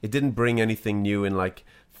 it didn't bring anything new in like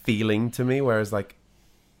feeling to me, whereas like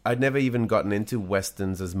I'd never even gotten into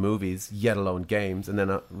westerns as movies, yet alone games. And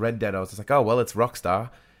then Red Dead, I was just like, oh well, it's Rockstar,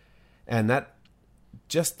 and that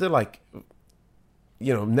just the like,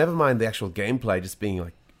 you know, never mind the actual gameplay just being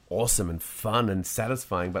like awesome and fun and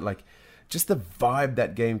satisfying, but like just the vibe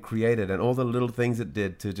that game created and all the little things it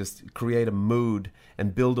did to just create a mood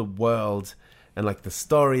and build a world, and like the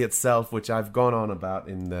story itself, which I've gone on about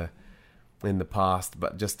in the past,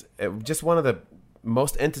 but just one of the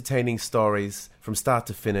most entertaining stories from start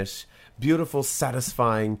to finish. Beautiful,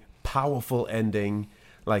 satisfying, powerful ending.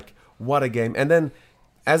 Like, what a game. And then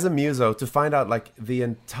as a muso, to find out like the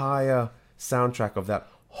entire soundtrack of that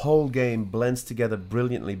whole game blends together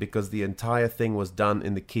brilliantly, because the entire thing was done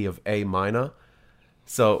in the key of A minor.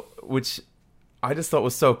 So, which I just thought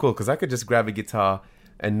was so cool, because I could just grab a guitar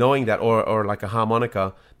and knowing that, or like a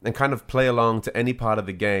harmonica, and kind of play along to any part of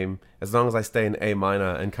the game as long as I stay in A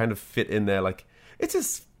minor and kind of fit in there. Like, it's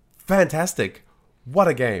just fantastic. What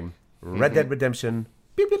a game. Red Dead Redemption.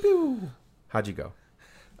 Pew, pew, pew. How'd you go?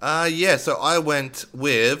 Yeah, so I went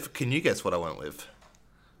with, can you guess what I went with?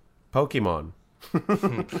 Pokemon.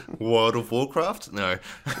 World of Warcraft? No.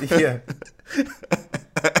 Yeah.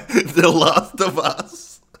 The Last of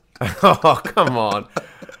Us. Oh, come on.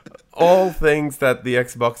 All things that the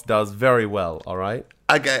Xbox does very well, all right?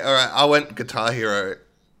 Okay, all right. I went Guitar Hero.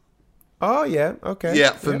 Oh, yeah, okay.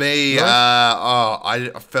 Yeah, for me, nice.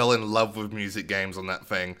 I fell in love with music games on that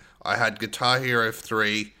thing. I had Guitar Hero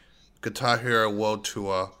 3, Guitar Hero World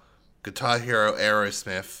Tour, Guitar Hero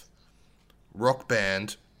Aerosmith, Rock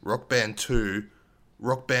Band 2,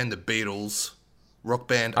 Rock Band The Beatles, Rock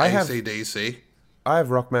Band AC/DC. I have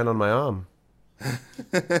Rockman on my arm.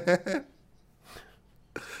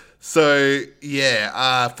 So,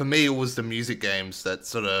 yeah, for me, it was the music games that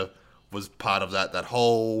sort of was part of that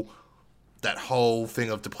whole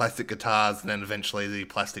thing of the plastic guitars and then eventually the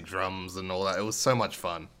plastic drums and all that. It was so much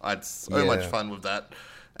fun. I had so much fun with that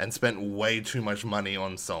and spent way too much money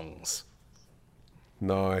on songs.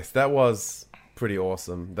 Nice. That was pretty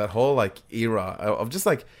awesome. That whole like era of just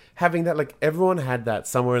like having that, like everyone had that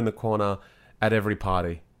somewhere in the corner at every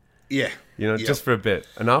party. Yeah. You know, just for a bit.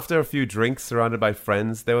 And after a few drinks surrounded by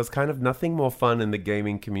friends, there was kind of nothing more fun in the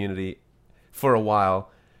gaming community for a while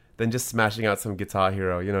than just smashing out some Guitar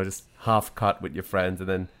Hero, you know, just half cut with your friends and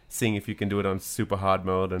then seeing if you can do it on super hard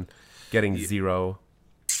mode and getting zero.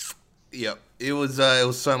 Yep. It was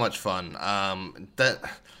so much fun. That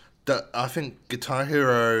I think Guitar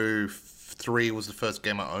Hero 3 was the first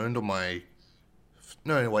game I owned on my...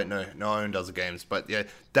 No, I owned other games. But yeah,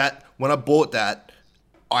 that when I bought that,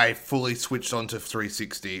 I fully switched on to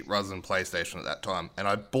 360 rather than PlayStation at that time. And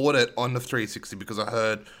I bought it on the 360 because I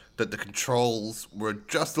heard that the controls were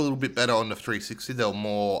just a little bit better on the 360. They were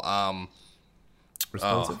more...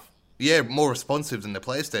 responsive? More responsive than the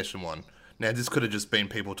PlayStation one. Now, this could have just been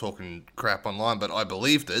people talking crap online, but I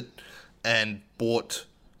believed it and bought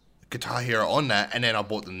Guitar Hero on that, and then I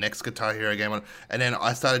bought the next Guitar Hero game on, and then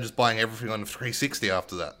I started just buying everything on the 360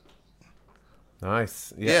 after that.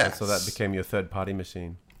 Nice. Yeah. So that became your third-party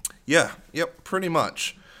machine. Yeah. Yep. Pretty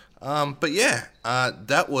much. But yeah,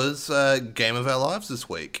 that was Game of Our Lives this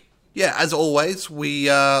week. Yeah, as always, we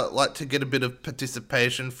like to get a bit of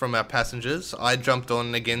participation from our passengers. I jumped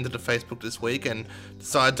on again to the Facebook this week and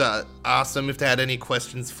decided to ask them if they had any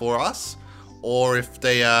questions for us, or if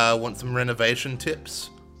they want some renovation tips,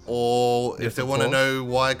 or if they want to know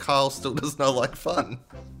why Carl still does not like fun.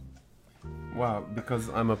 Wow, because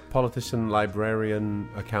I'm a politician, librarian,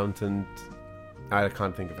 accountant. I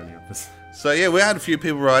can't think of any of this. So yeah, we had a few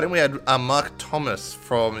people writing. We had Mark Thomas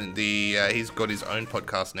from the... he's got his own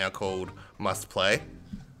podcast now called Must Play.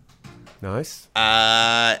 Nice.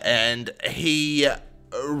 And he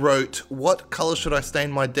wrote, what colour should I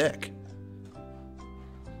stain my deck?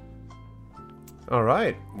 All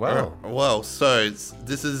right. Wow. Well, so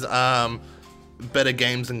this is Better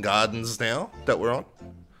Games and Gardens now that we're on.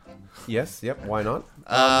 Yes, yep, why not?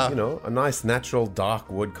 You know, a nice natural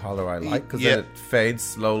dark wood color I like, because then it fades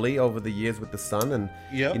slowly over the years with the sun and,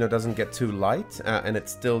 you know, doesn't get too light, and it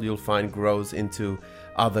still, you'll find, grows into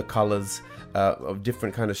other colors of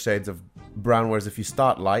different kind of shades of brown, whereas if you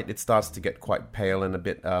start light, it starts to get quite pale and a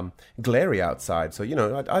bit glary outside. So, you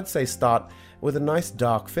know, I'd say start with a nice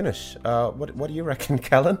dark finish. What do you reckon,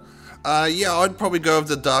 Callan? Yeah, I'd probably go with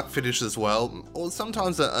the dark finish as well. Or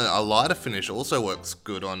sometimes a lighter finish also works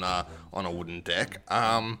good on a wooden deck.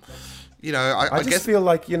 You know, I just guess feel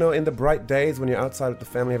like, you know, in the bright days when you're outside with the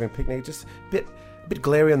family having a picnic, just a bit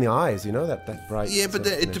glary on the eyes, you know, that bright. yeah, but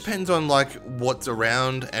it depends on like what's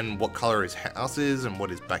around and what color his house is and what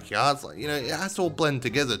his backyard's like. You know, it has to all blend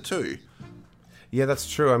together too. Yeah, that's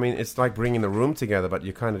true. I mean, it's like bringing the room together, but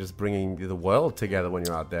you're kind of just bringing the world together when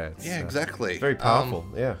you're out there. It's, Yeah, exactly. very powerful.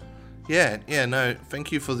 Yeah. Yeah, no,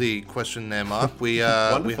 thank you for the question there, Mark. We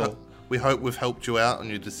Wonderful. we hope we've helped you out on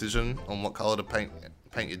your decision on what color to paint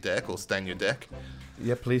your deck or stain your deck.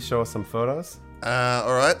 Yeah, please show us some photos.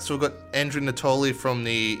 All right, so we've got Andrew Natoli from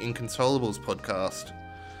the Inconsolables podcast,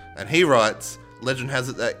 and he writes, legend has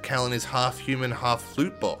it that Callan is half human, half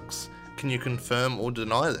loot box. Can you confirm or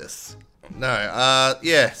deny this? No,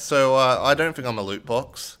 yeah, so I don't think I'm a loot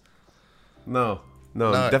box. No,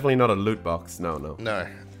 definitely not a loot box. No. No.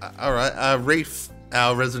 All right, Reef,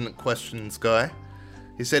 our resident questions guy,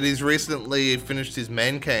 he said he's recently finished his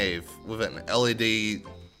man cave with an LED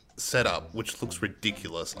setup, which looks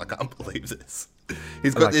ridiculous. I can't believe this.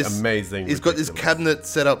 He's got this amazing. He's got this cabinet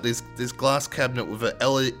set up, this glass cabinet with a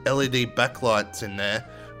LED backlights in there,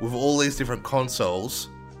 with all these different consoles.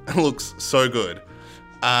 It looks so good.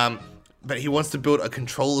 But he wants to build a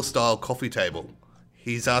controller-style coffee table.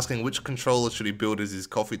 He's asking which controller should he build as his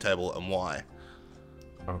coffee table and why.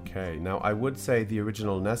 Okay, now I would say the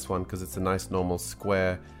original NES one because it's a nice normal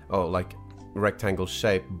square, like rectangle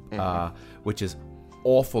shape, which is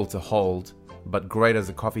awful to hold, but great as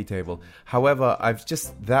a coffee table. However,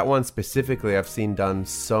 that one specifically I've seen done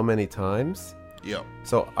so many times. Yep.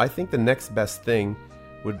 So I think the next best thing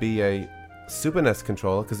would be a Super NES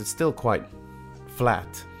controller because it's still quite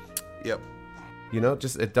flat. Yep. You know,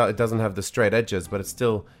 just it doesn't have the straight edges, but it's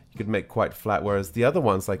still, you could make quite flat. Whereas the other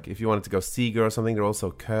ones, like if you wanted to go Sega or something, they're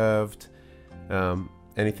also curved.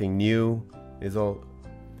 Anything new is all,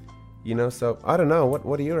 you know. So I don't know.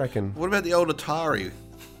 What do you reckon? What about the old Atari?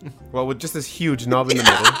 Well, with just this huge knob in the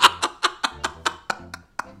middle.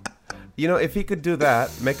 You know, if he could do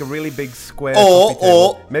that, make a really big square coffee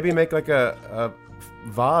table, maybe make like a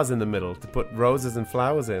vase in the middle to put roses and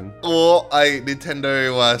flowers in. Or a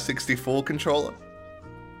Nintendo 64 controller.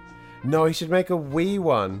 No, he should make a Wii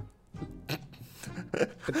one.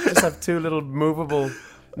 Just have two little movable.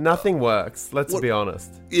 Nothing works. Let's be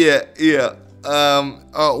honest. Yeah.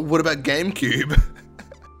 What about GameCube?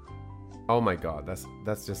 Oh my god,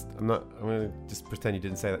 that's just. I'm gonna just pretend you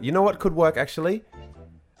didn't say that. You know what could work actually?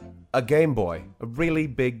 A Game Boy, a really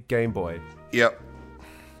big Game Boy. Yep.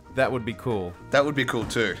 That would be cool. That would be cool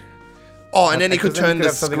too. Oh, and then he could turn the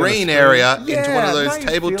screen area into one of those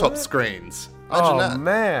tabletop screens. Imagine that.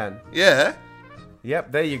 Man. Yeah.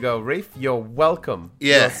 Yep, there you go, Reef. You're welcome.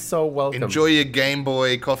 Yeah. You're so welcome. Enjoy your Game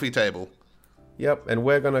Boy coffee table. Yep, and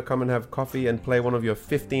we're going to come and have coffee and play one of your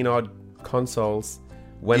 15-odd consoles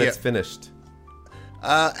when it's finished.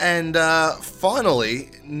 And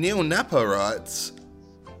finally, Neil Napa writes,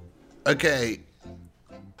 okay,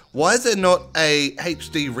 why is there not a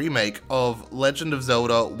HD remake of Legend of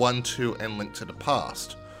Zelda 1, 2, and Link to the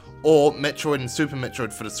Past? Or Metroid and Super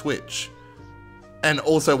Metroid for the Switch? And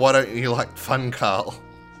also, why don't you like Fun Carl?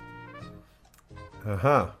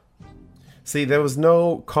 See, there was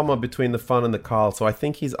no comma between the fun and the Carl, so I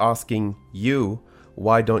think he's asking you,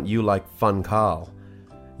 why don't you like Fun Carl?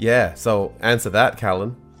 Yeah, so answer that,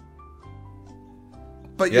 Callan.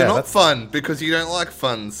 But you're not fun because you don't like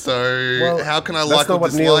fun, so how can I like or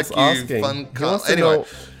dislike you, asking. Fun Carl? Anyway,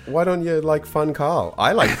 why don't you like Fun Carl?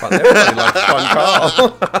 I like fun. Everybody likes Fun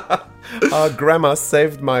Carl. Our grandma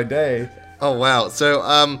saved my day. Oh wow! So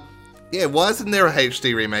why isn't there a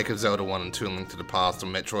HD remake of Zelda 1 and 2 and Link to the Past or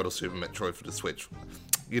Metroid or Super Metroid for the Switch?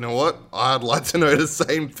 You know what? I'd like to know the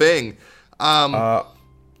same thing.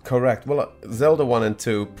 Correct. Well, Zelda 1 and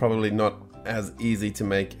 2 probably not as easy to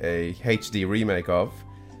make a HD remake of.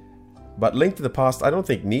 But Link to the Past, I don't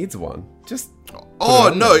think needs one. Just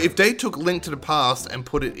if they took Link to the Past and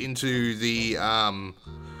put it into the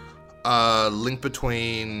Link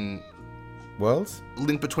Between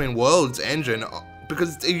Worlds engine,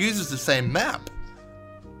 because it uses the same map.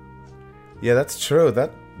 Yeah, that's true.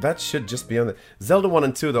 That should just be on the Zelda 1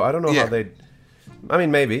 and 2 though. I don't know how they. I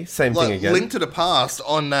mean, maybe same thing again. Link to the Past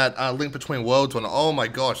on that Link Between Worlds one. Oh my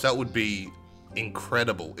gosh, that would be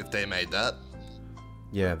incredible if they made that.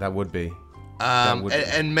 Yeah, that would be.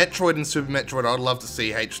 And Metroid and Super Metroid, I'd love to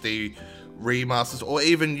see HD remasters, or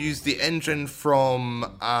even use the engine from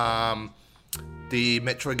the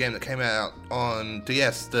Metroid game that came out on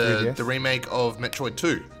DS, the remake of Metroid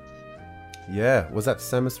 2. Yeah, was that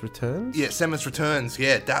Samus Returns? Yeah, Samus Returns.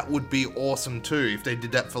 Yeah, that would be awesome too if they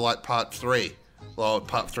did that for like part 3. Well,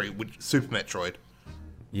 part 3 with Super Metroid.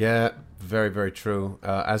 Yeah, very, very true.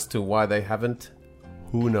 As to why they haven't,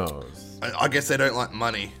 who knows? I guess they don't like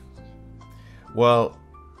money. Well,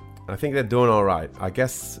 I think they're doing all right.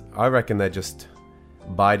 I reckon they're just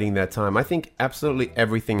biding their time. I think absolutely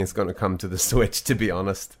everything is going to come to the Switch, to be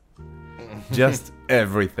honest. Just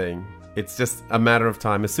everything. It's just a matter of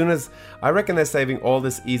time. As soon as... I reckon they're saving all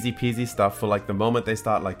this easy peasy stuff for like the moment they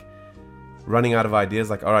start like running out of ideas.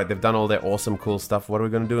 Like, alright, they've done all their awesome cool stuff. What are we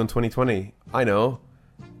going to do in 2020? I know.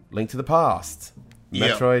 Link to the Past.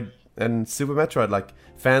 Metroid and Super Metroid. Like,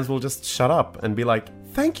 fans will just shut up and be like,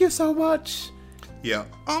 thank you so much. Yeah.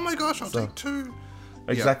 Oh my gosh, I'll take 2.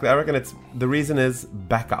 Exactly. Yeah. I reckon the reason is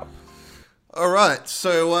backup. Alright,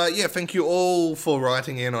 so thank you all for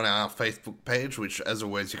writing in on our Facebook page, which as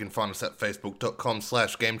always you can find us at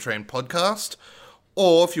facebook.com/GameTrainPodcast.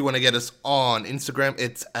 Or if you want to get us on Instagram,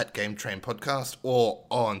 it's at GameTrainPodcast, or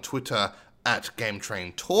on Twitter at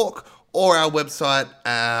GameTrainTalk, or our website,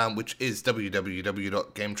 which is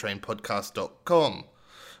www.GameTrainPodcast.com.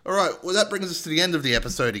 Alright, well that brings us to the end of the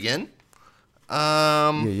episode again.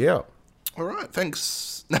 Yeah. Alright, thanks.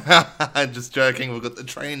 Just joking, we've got the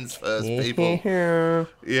trains first, people.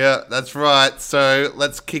 Yeah, that's right. So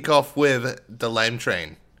let's kick off with the lame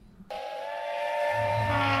train.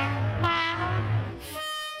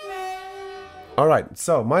 Alright,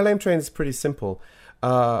 so my lame train is pretty simple.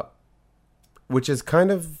 Which is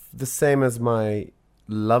kind of the same as my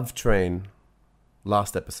love train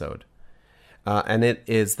last episode. And it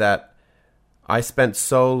is that I spent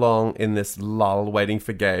so long in this lull waiting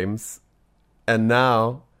for games, and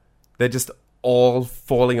now they're just all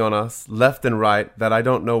falling on us left and right that I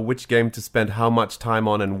don't know which game to spend how much time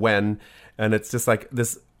on and when, and it's just like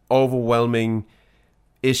this overwhelming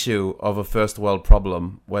issue of a first world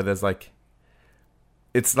problem where there's like,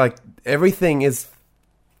 it's like everything is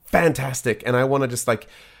fantastic, and I want to just like,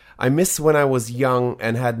 I miss when I was young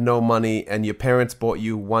and had no money and your parents bought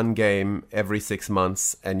you one game every 6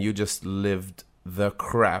 months and you just lived the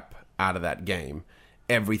crap out of that game.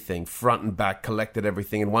 Everything, front and back, collected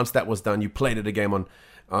everything. And once that was done, you played it again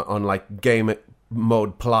on like game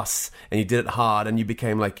mode plus, and you did it hard and you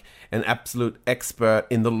became like an absolute expert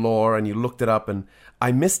in the lore and you looked it up. And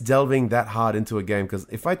I miss delving that hard into a game, because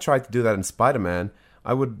if I tried to do that in Spider-Man,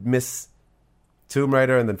 I would miss Tomb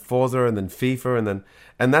Raider and then Forza and then FIFA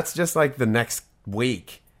and that's just like the next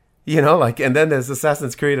week, you know, like, and then there's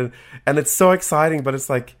Assassin's Creed and it's so exciting, but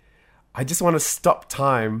it's like, I just want to stop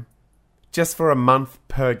time just for a month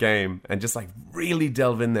per game and just like really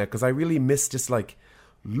delve in there, because I really miss just like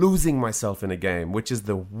losing myself in a game, which is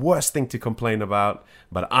the worst thing to complain about,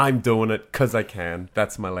 but I'm doing it because I can.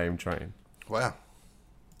 That's my lame train. Wow.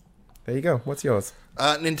 There you go. What's yours?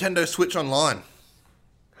 Nintendo Switch Online.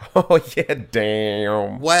 Oh, yeah,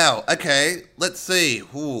 damn. Wow, okay, let's see.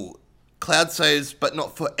 Ooh, cloud saves, but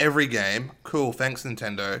not for every game. Cool, thanks,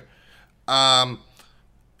 Nintendo.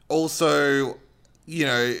 Also, you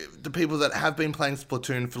know, the people that have been playing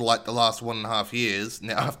Splatoon for like the last 1.5 years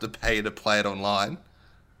now have to pay to play it online.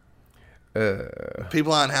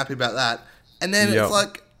 People aren't happy about that. And then it's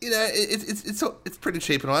like, you know, it's pretty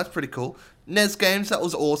cheap and all, that's pretty cool. NES games, that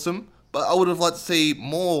was awesome, but I would have liked to see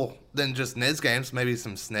more than just NES games, maybe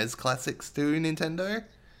some SNES classics too, Nintendo,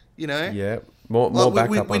 you know? Yeah, more like,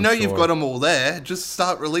 backup, we know sure. You've got them all there, just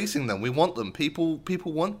start releasing them. We want them. People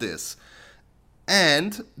want this.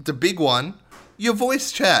 And the big one, your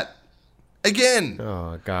voice chat. Again.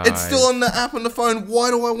 Oh, guys. It's still on the app on the phone. Why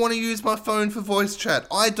do I want to use my phone for voice chat?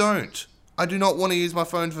 I don't. I do not want to use my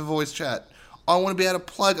phone for voice chat. I want to be able to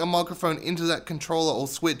plug a microphone into that controller or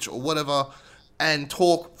switch or whatever and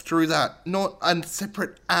talk through that, not a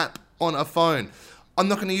separate app on a phone. I'm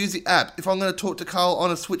not going to use the app. If I'm going to talk to Carl on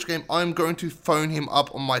a Switch game, I'm going to phone him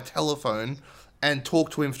up on my telephone and talk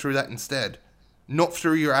to him through that instead. Not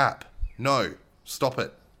through your app. No. Stop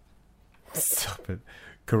it. Stop it.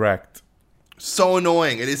 Correct. So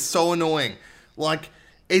annoying. It is so annoying. Like,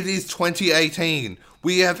 it is 2018.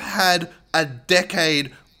 We have had a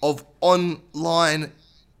decade of online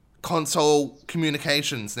console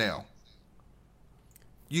communications now.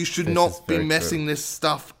 You should not be messing this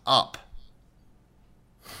stuff up.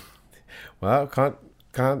 Well, can't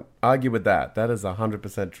argue with that. That is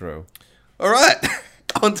 100% true. All right,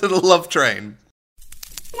 onto the love train.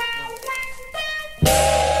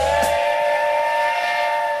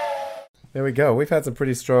 There we go. We've had some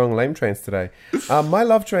pretty strong lame trains today. My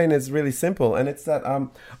love train is really simple, and it's that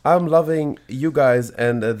I'm loving you guys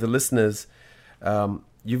and the listeners.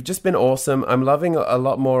 You've just been awesome. I'm loving a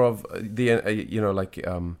lot more of the,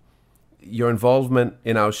 your involvement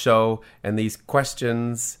in our show and these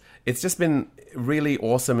questions. It's just been really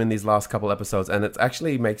awesome in these last couple episodes, and it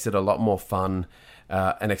actually makes it a lot more fun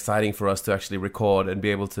and exciting for us to actually record and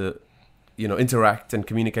be able to, interact and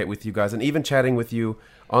communicate with you guys. And even chatting with you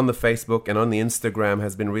on the Facebook and on the Instagram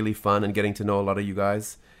has been really fun, and getting to know a lot of you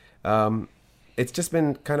guys. It's just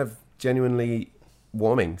been kind of genuinely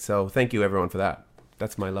warming. So thank you everyone for that.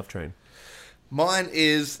 That's my love train. Mine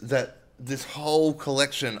is that this whole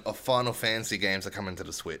collection of Final Fantasy games are coming to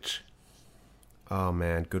the Switch. Oh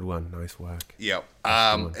man, good one. Nice work. Yep.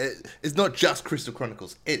 It's not just Crystal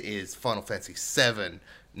Chronicles. It is Final Fantasy 7,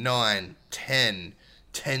 9, 10,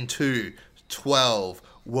 10-2, 12,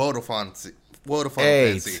 World of Final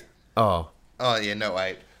Fantasy. Oh yeah, no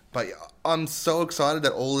 8. But I'm so excited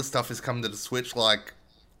that all this stuff is coming to the Switch. Like,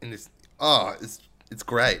 in this, it's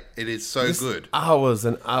great. It is so good. Hours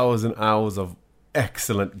and hours and hours of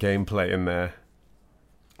excellent gameplay in there.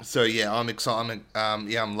 So yeah, I'm excited.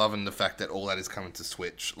 I'm loving the fact that all that is coming to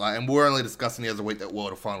Switch. Like, and we're only discussing the other week that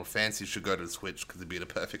World of Final Fantasy should go to the Switch because it'd be the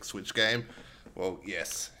perfect Switch game. Well,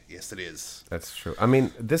 yes, it is. That's true. I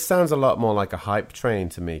mean, this sounds a lot more like a hype train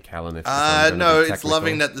to me, Callan. No, it's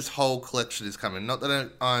loving that this whole collection is coming. Not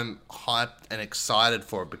that I'm hyped and excited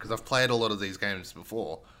for it because I've played a lot of these games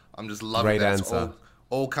before. I'm just loving that it's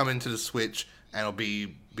all coming to the Switch, and it'll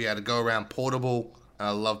be able to go around portable. And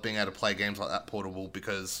I love being able to play games like that portable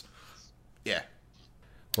because, yeah.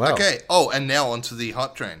 Wow. Okay. Oh, and now onto the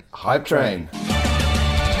hype train. Hype train.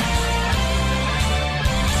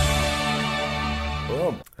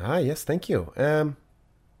 Yes, thank you.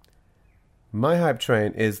 My hype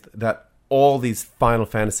train is that all these Final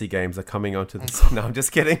Fantasy games are coming onto this. No, I'm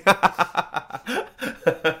just kidding.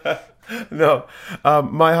 No.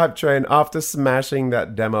 My hype train, after smashing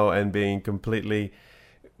that demo and being completely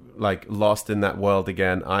lost in that world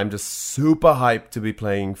again, I'm just super hyped to be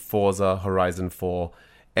playing Forza Horizon 4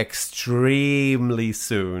 extremely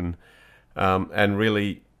soon, and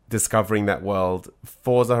really discovering that world.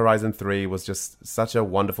 Forza Horizon 3 was just such a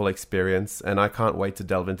wonderful experience, and I can't wait to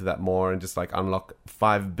delve into that more and just unlock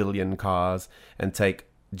 5 billion cars and take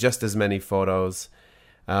just as many photos,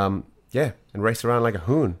 and race around like a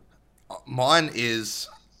hoon. Mine is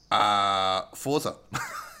Forza.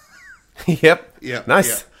 Yep. Yeah.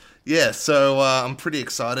 Nice. Yeah, so I'm pretty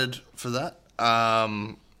excited for that.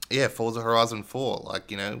 Forza Horizon 4,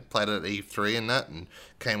 played it at E3 and that, and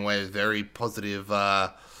came away with very positive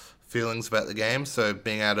feelings about the game. So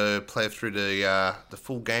being able to play through the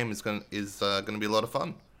full game is going to be a lot of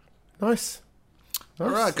fun. Nice. All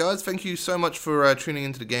right, guys, thank you so much for tuning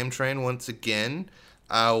into the Game Train once again.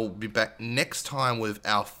 I'll be back next time with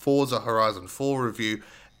our Forza Horizon 4 review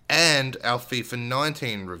and our FIFA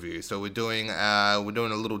 19 review. So we're doing a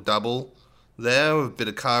little double there with a bit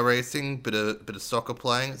of car racing, bit of soccer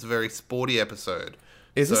playing. It's a very sporty episode.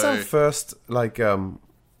 Is this our first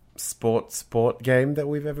sport game that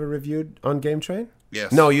we've ever reviewed on Game Train?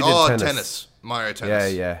 Yes. No, you did tennis. Mario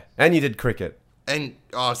Tennis. Yeah. And you did cricket. And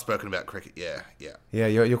I've spoken about cricket. Yeah. Yeah,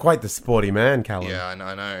 you're quite the sporty man, Callan. Yeah, I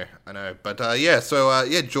know. But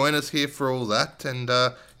join us here for all that. And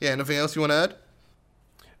anything else you want to add?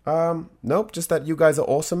 Nope, just that you guys are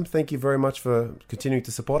awesome. Thank you very much for continuing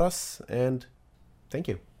to support us, and thank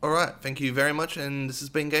you. All right, thank you very much, and this has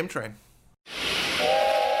been Game Train.